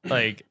I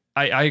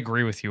I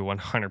agree with you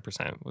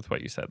 100% with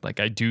what you said. Like,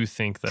 I do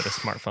think that a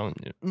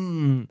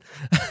smartphone,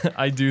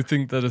 I do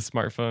think that a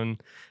smartphone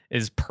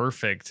is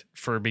perfect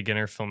for a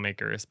beginner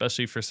filmmaker,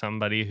 especially for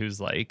somebody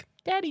who's like,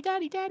 daddy,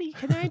 can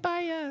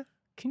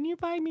you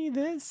buy me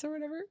this or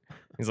whatever?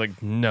 He's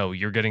like, no,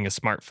 you're getting a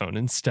smartphone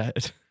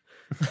instead.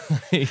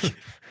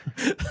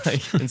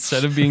 like,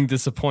 instead of being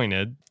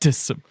disappointed,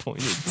 instead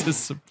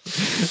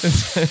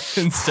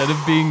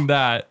of being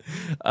that,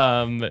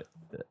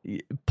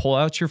 pull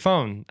out your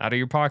phone out of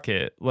your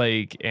pocket,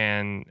 like,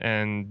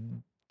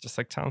 and just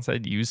like Talon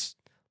said,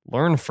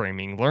 learn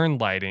framing, learn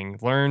lighting,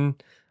 learn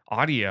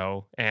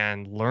audio,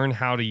 and learn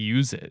how to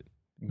use it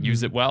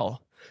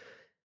well.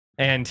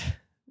 And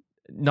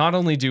not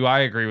only do I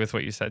agree with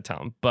what you said,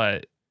 Tom,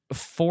 but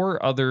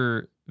 4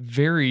 other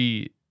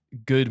very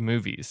good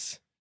movies.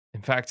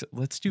 In fact,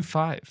 let's do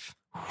 5.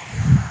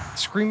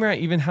 Screen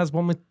Rant even has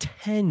one with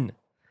 10.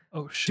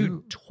 Oh, shoot.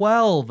 Dude,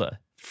 12.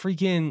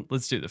 Freaking,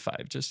 let's do the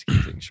 5 just to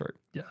keep things short.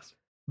 Yes.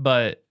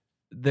 But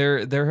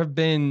there have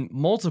been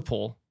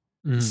multiple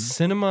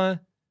cinema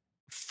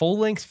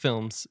full-length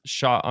films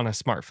shot on a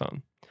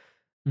smartphone.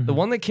 The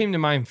one that came to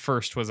mind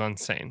first was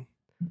Unsane,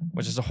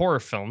 which is a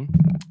horror film,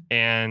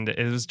 and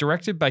it was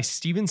directed by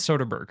Steven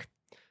Soderbergh,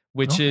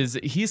 which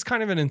he's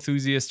kind of an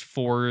enthusiast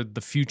for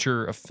the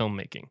future of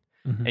filmmaking.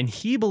 And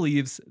he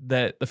believes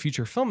that the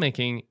future of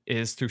filmmaking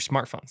is through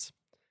smartphones.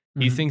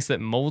 He thinks that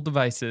mobile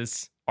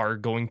devices are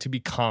going to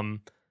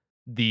become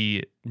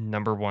the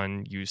number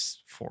one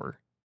use for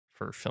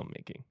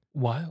filmmaking.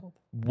 Wild.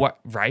 What,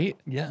 right?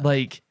 Yeah.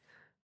 Like,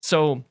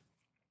 so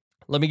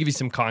let me give you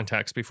some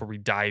context before we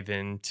dive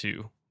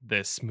into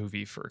this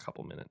movie for a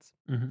couple minutes.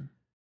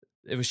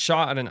 It was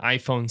shot on an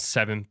iPhone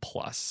 7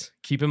 Plus.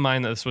 Keep in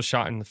mind that this was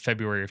shot in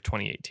February of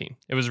 2018.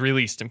 It was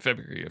released in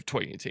February of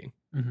 2018.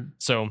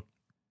 So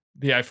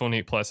the iPhone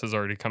 8 Plus has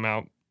already come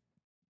out.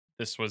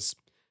 This was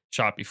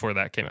shot before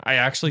that came out. I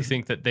actually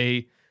think that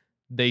they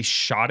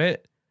shot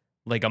it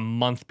like a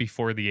month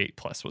before the 8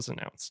 Plus was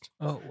announced.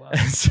 Oh, wow.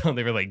 So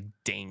they were like,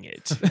 dang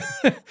it.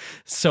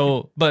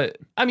 So, but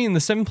I mean, the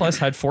 7 Plus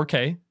had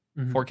 4K,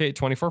 4K,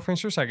 24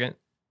 frames per second.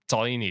 It's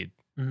all you need,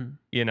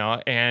 you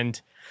know,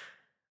 and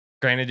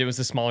granted, it was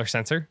a smaller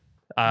sensor.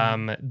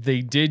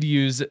 They did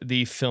use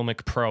the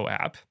Filmic Pro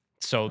app.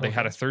 So they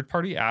had a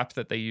third-party app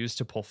that they used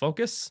to pull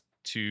focus,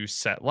 to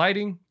set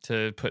lighting,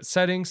 to put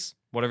settings,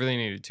 whatever they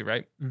needed to,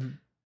 right?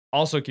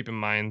 Also keep in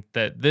mind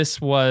that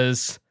this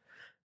was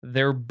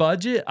their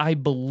budget, I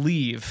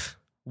believe,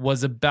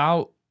 was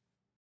about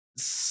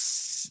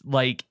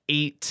like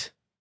 8.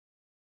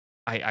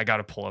 I got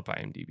to pull up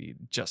IMDb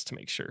just to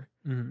make sure.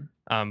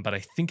 But I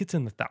think it's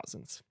in the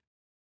thousands.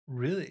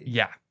 Really?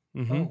 Yeah.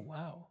 Oh,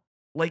 wow.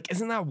 Like,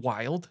 isn't that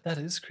wild? That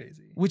is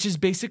crazy. Which is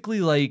basically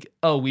like,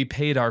 oh, we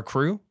paid our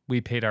crew, we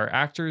paid our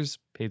actors,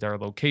 paid our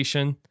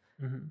location,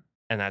 and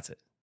that's it.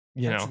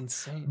 That's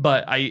insane.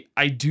 But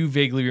I do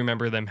vaguely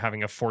remember them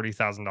having a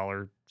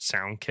 $40,000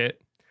 sound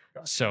kit.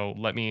 Gotcha. So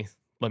let me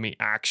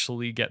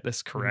actually get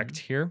this correct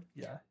here.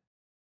 Yeah.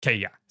 Okay,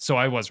 yeah. So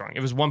I was wrong.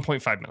 It was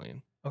 1.5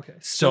 million. Okay.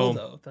 Still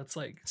though, that's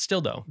like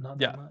not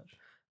that much.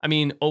 I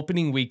mean,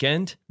 opening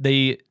weekend,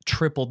 they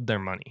tripled their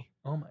money.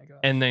 Oh my gosh.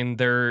 And then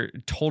their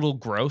total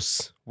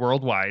gross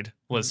worldwide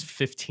was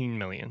 15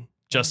 million,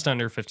 just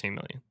under 15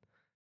 million.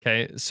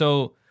 Okay.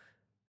 So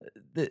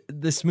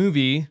this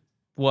movie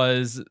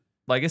was,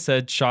 like I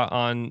said, shot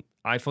on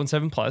iPhone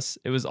 7 Plus.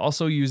 It was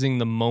also using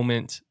the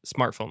Moment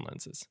smartphone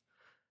lenses.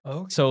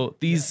 Okay. So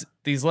these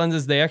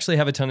lenses, they actually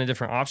have a ton of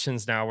different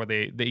options now where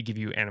they give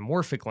you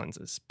anamorphic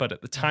lenses. But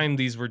at the time,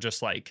 these were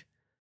just like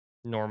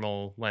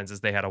normal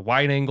lenses. They had a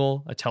wide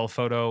angle, a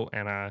telephoto,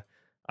 and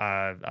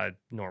a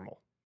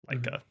normal,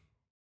 like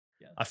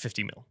a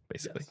 50 mil,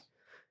 basically. Yes.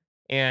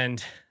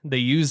 And they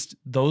used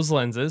those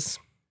lenses,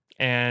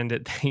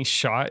 and they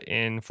shot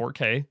in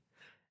 4K,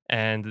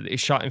 and they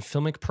shot in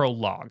Filmic Pro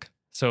Log.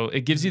 So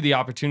it gives you the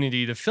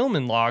opportunity to film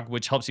in log,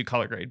 which helps you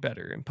color grade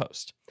better in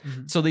post.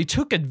 So they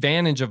took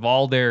advantage of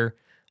all their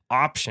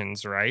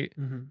options, right,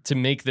 to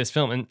make this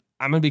film. And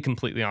I'm going to be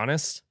completely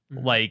honest.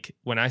 Like,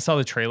 when I saw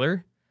the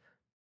trailer,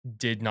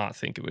 did not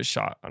think it was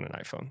shot on an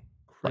iPhone.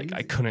 Crazy. Like,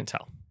 I couldn't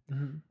tell.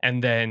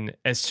 And then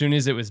as soon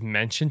as it was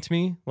mentioned to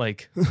me,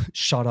 like,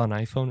 shot on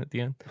iPhone at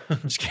the end.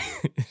 Just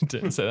kidding.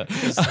 Didn't say that.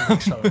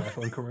 Shot on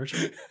iPhone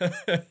commercial.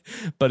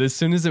 But as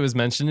soon as it was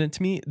mentioned it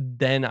to me,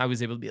 then I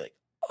was able to be like,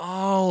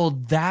 oh,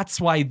 that's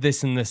why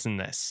this and this and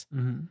this.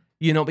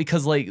 You know,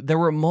 because like there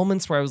were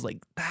moments where I was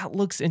like, that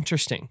looks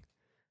interesting.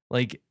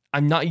 Like,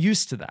 I'm not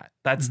used to that.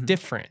 That's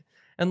different.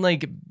 And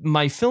like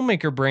my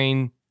filmmaker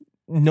brain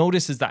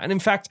notices that. And in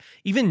fact,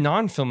 even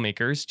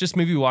non-filmmakers, just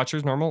movie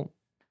watchers, normal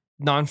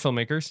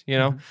non-filmmakers, you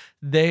know,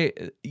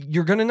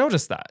 you're going to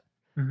notice that.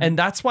 And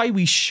that's why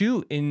we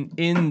shoot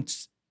in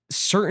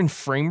certain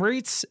frame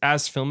rates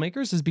as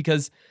filmmakers, is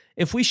because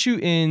if we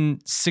shoot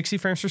in 60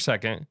 frames per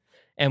second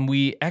and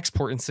we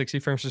export in 60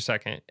 frames per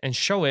second and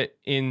show it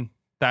in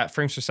that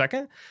frames per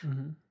second,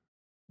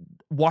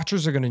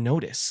 watchers are going to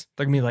notice.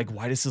 They're going to be like,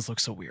 why does this look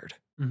so weird?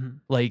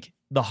 Like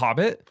The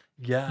Hobbit.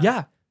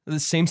 Yeah. The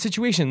same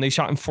situation. They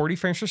shot in 40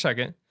 frames per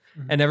second.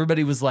 And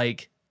everybody was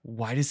like,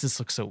 why does this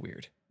look so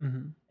weird?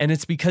 Mm-hmm. And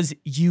it's because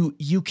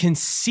you can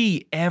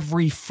see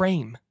every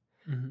frame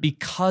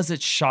because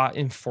it's shot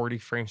in 40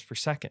 frames per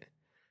second.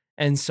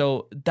 And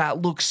so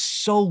that looks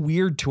so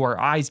weird to our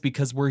eyes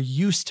because we're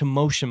used to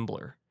motion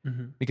blur,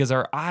 because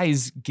our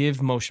eyes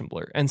give motion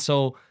blur. And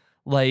so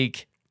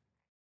like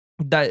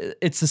that,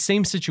 it's the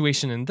same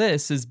situation in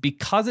this, is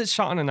because it's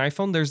shot on an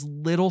iPhone, there's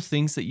little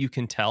things that you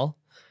can tell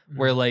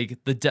where like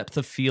the depth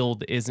of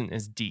field isn't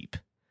as deep.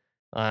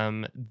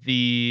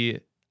 The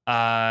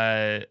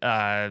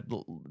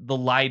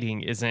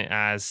lighting isn't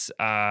as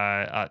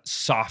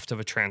soft of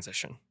a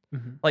transition.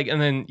 Like, and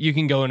then you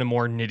can go into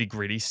more nitty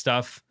gritty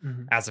stuff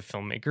as a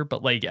filmmaker,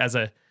 but like as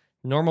a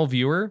normal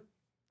viewer,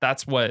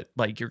 that's what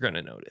like you're going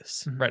to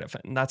notice right off.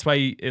 And that's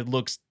why it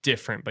looks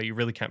different, but you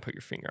really can't put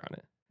your finger on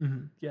it.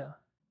 Yeah.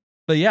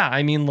 But yeah,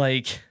 I mean,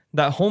 like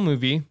that whole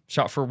movie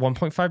shot for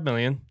 1.5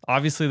 million.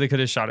 Obviously they could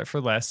have shot it for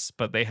less,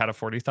 but they had a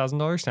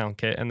 $40,000 sound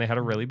kit and they had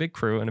a really big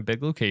crew and a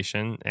big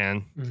location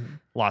and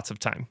lots of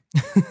time.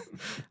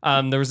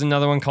 There was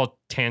another one called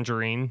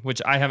Tangerine,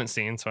 which I haven't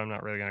seen, so I'm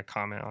not really going to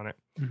comment on it.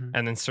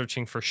 And then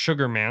Searching for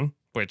Sugar Man,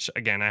 which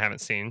again, I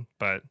haven't seen,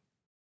 but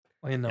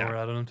well, we're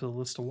adding them to the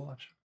list to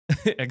watch.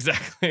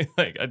 Exactly.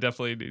 Like I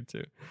definitely need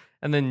to.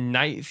 And then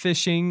Night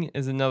Fishing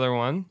is another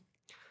one.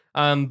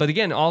 But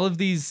again, all of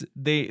these,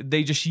 they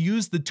just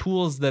use the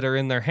tools that are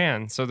in their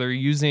hand. So they're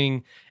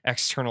using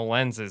external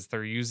lenses.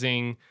 They're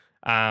using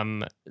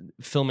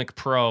Filmic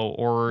Pro,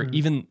 or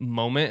even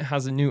Moment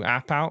has a new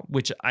app out,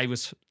 which I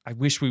wish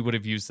we would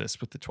have used this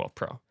with the 12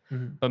 Pro.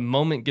 But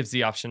Moment gives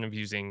the option of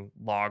using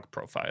log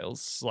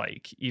profiles,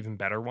 like even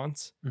better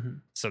ones.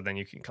 So then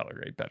you can color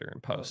grade better in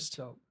post.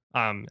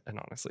 And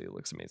honestly, it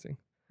looks amazing.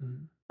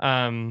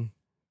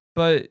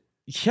 But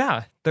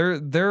yeah,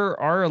 there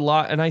are a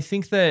lot, and I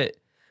think that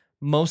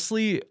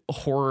mostly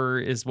horror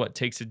is what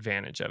takes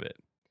advantage of it,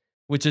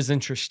 which is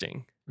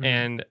interesting.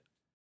 And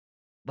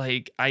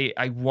like,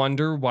 I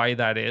wonder why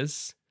that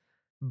is,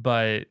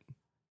 but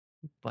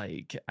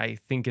like, I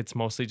think it's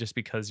mostly just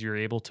because you're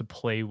able to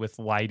play with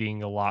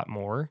lighting a lot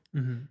more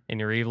and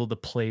you're able to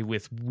play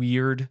with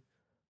weird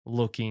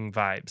looking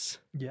vibes.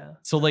 Yeah.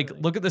 So like,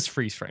 look at this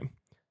freeze frame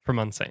from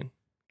Unsane.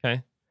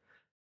 Okay.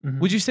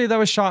 Would you say that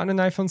was shot on an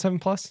iPhone 7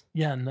 Plus?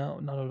 Yeah, no,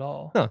 not at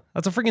all. No,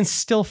 that's a freaking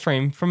still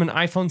frame from an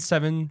iPhone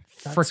 7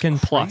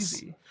 freaking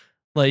Plus.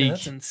 Like, yeah,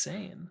 that's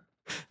insane.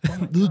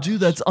 Oh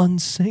dude, that's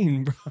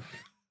insane, bro.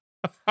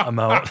 I'm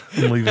out.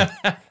 I'm leaving.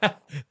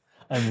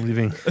 I'm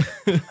leaving.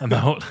 I'm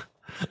out.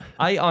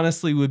 I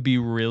honestly would be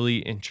really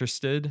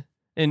interested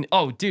in,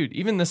 oh, dude,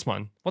 even this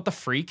one. What the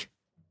freak?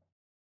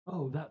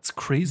 Oh, that's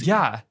crazy.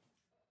 Yeah.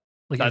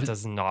 Like, that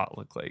does not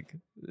look like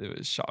it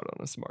was shot on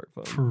a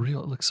smartphone. For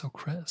real, it looks so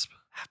crisp.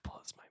 That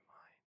blows my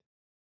mind.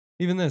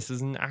 Even this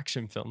is an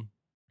action film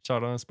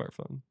shot on a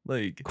smartphone.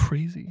 Like,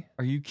 crazy.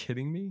 Are you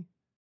kidding me?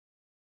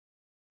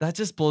 That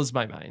just blows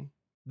my mind.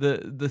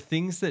 The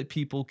things that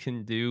people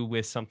can do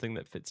with something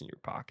that fits in your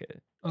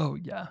pocket. Oh,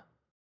 yeah.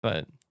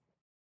 But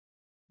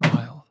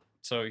wild.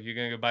 So you're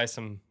going to go buy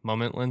some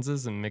Moment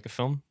lenses and make a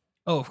film?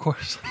 Oh, of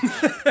course.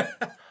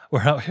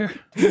 We're out here.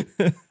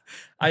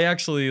 I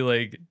actually,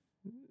 like,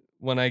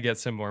 when I get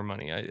some more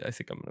money, I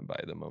think I'm going to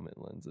buy the Moment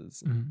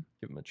lenses and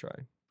give them a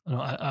try. No,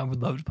 I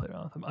would love to play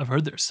around with them. I've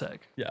heard they're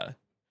sick. Yeah.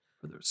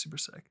 But they're super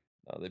sick.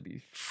 Oh, they'd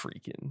be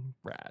freaking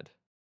rad.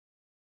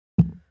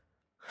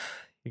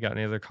 You got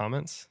any other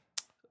comments?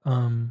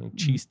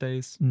 Cheese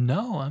days?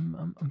 No,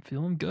 I'm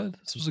feeling good.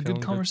 This was a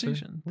good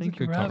conversation.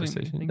 Thank you for having me.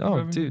 Thank you for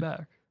having me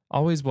back.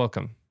 Always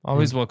welcome.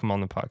 Always welcome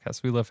on the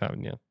podcast. We love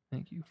having you.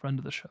 Thank you. Friend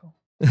of the show.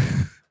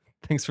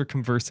 Thanks for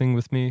conversing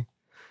with me.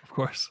 Of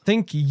course.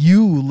 Thank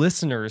you,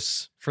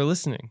 listeners, for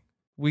listening.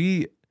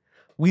 We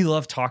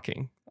love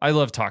talking. I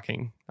love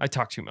talking. I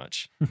talk too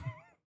much.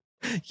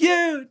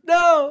 You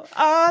know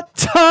I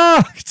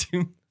talk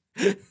too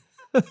much.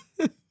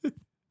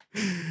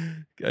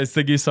 Guys,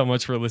 thank you so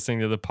much for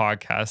listening to the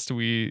podcast.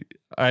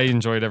 I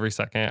enjoyed every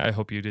second. I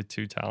hope you did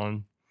too,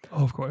 Talon.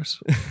 Oh, of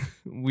course.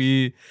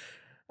 If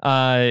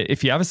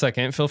you have a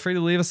second, feel free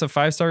to leave us a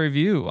 5-star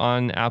review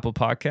on Apple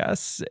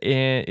Podcasts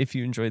if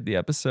you enjoyed the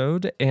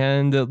episode,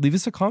 and leave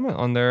us a comment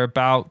on there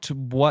about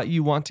what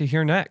you want to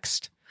hear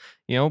next.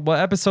 You know, what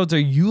episodes are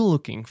you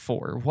looking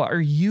for? What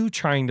are you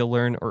trying to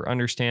learn or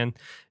understand?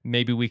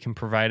 Maybe we can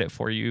provide it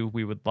for you.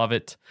 We would love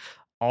it.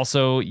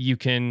 Also, you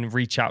can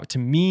reach out to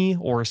me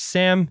or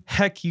Sam.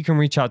 Heck, you can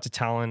reach out to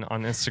Talon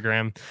on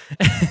Instagram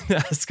and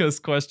ask us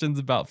questions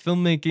about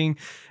filmmaking.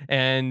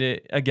 And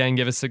again,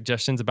 give us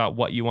suggestions about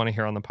what you want to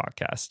hear on the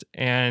podcast.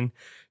 And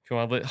if you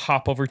want to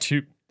hop over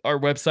to our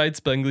website,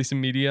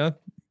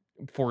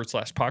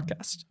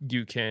 SpengleysonMedia.com/podcast,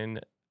 you can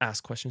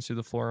ask questions through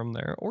the forum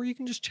there, or you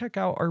can just check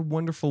out our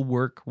wonderful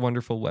work,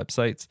 wonderful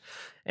websites,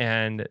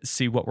 and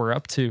see what we're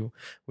up to.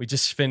 We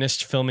just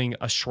finished filming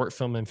a short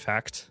film, in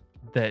fact,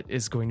 that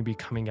is going to be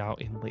coming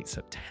out in late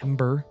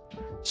September.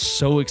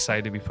 So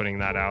excited to be putting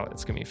that out.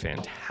 It's going to be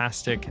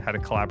fantastic. Had a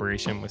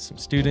collaboration with some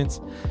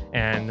students,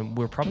 and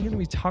we're probably going to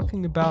be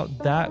talking about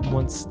that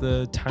once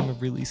the time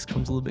of release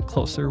comes a little bit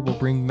closer. We'll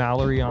bring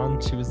Mallory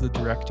on. She was the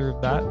director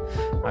of that.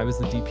 I was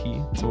the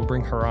DP, so we'll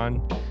bring her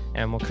on,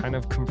 and we'll kind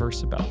of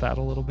converse about that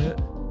a little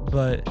bit.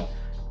 But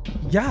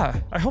yeah,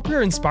 I hope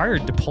you're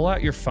inspired to pull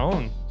out your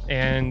phone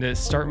and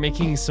start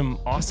making some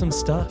awesome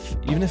stuff,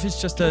 even if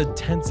it's just a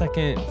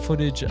 10-second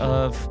footage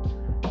of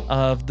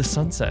the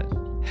sunset.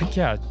 Heck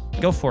yeah,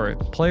 go for it.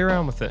 Play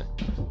around with it.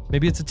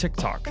 Maybe it's a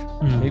TikTok.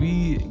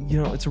 Maybe,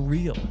 it's a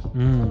reel.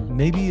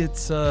 Maybe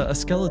it's a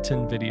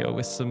skeleton video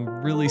with some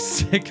really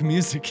sick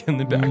music in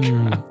the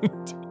background.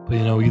 But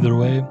either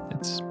way,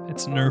 it's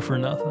nerf or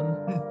nothing.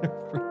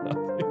 Nerf or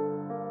nothing.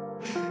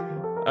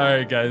 All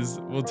right,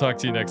 guys, we'll talk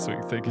to you next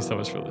week. Thank you so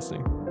much for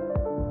listening.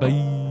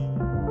 Bye.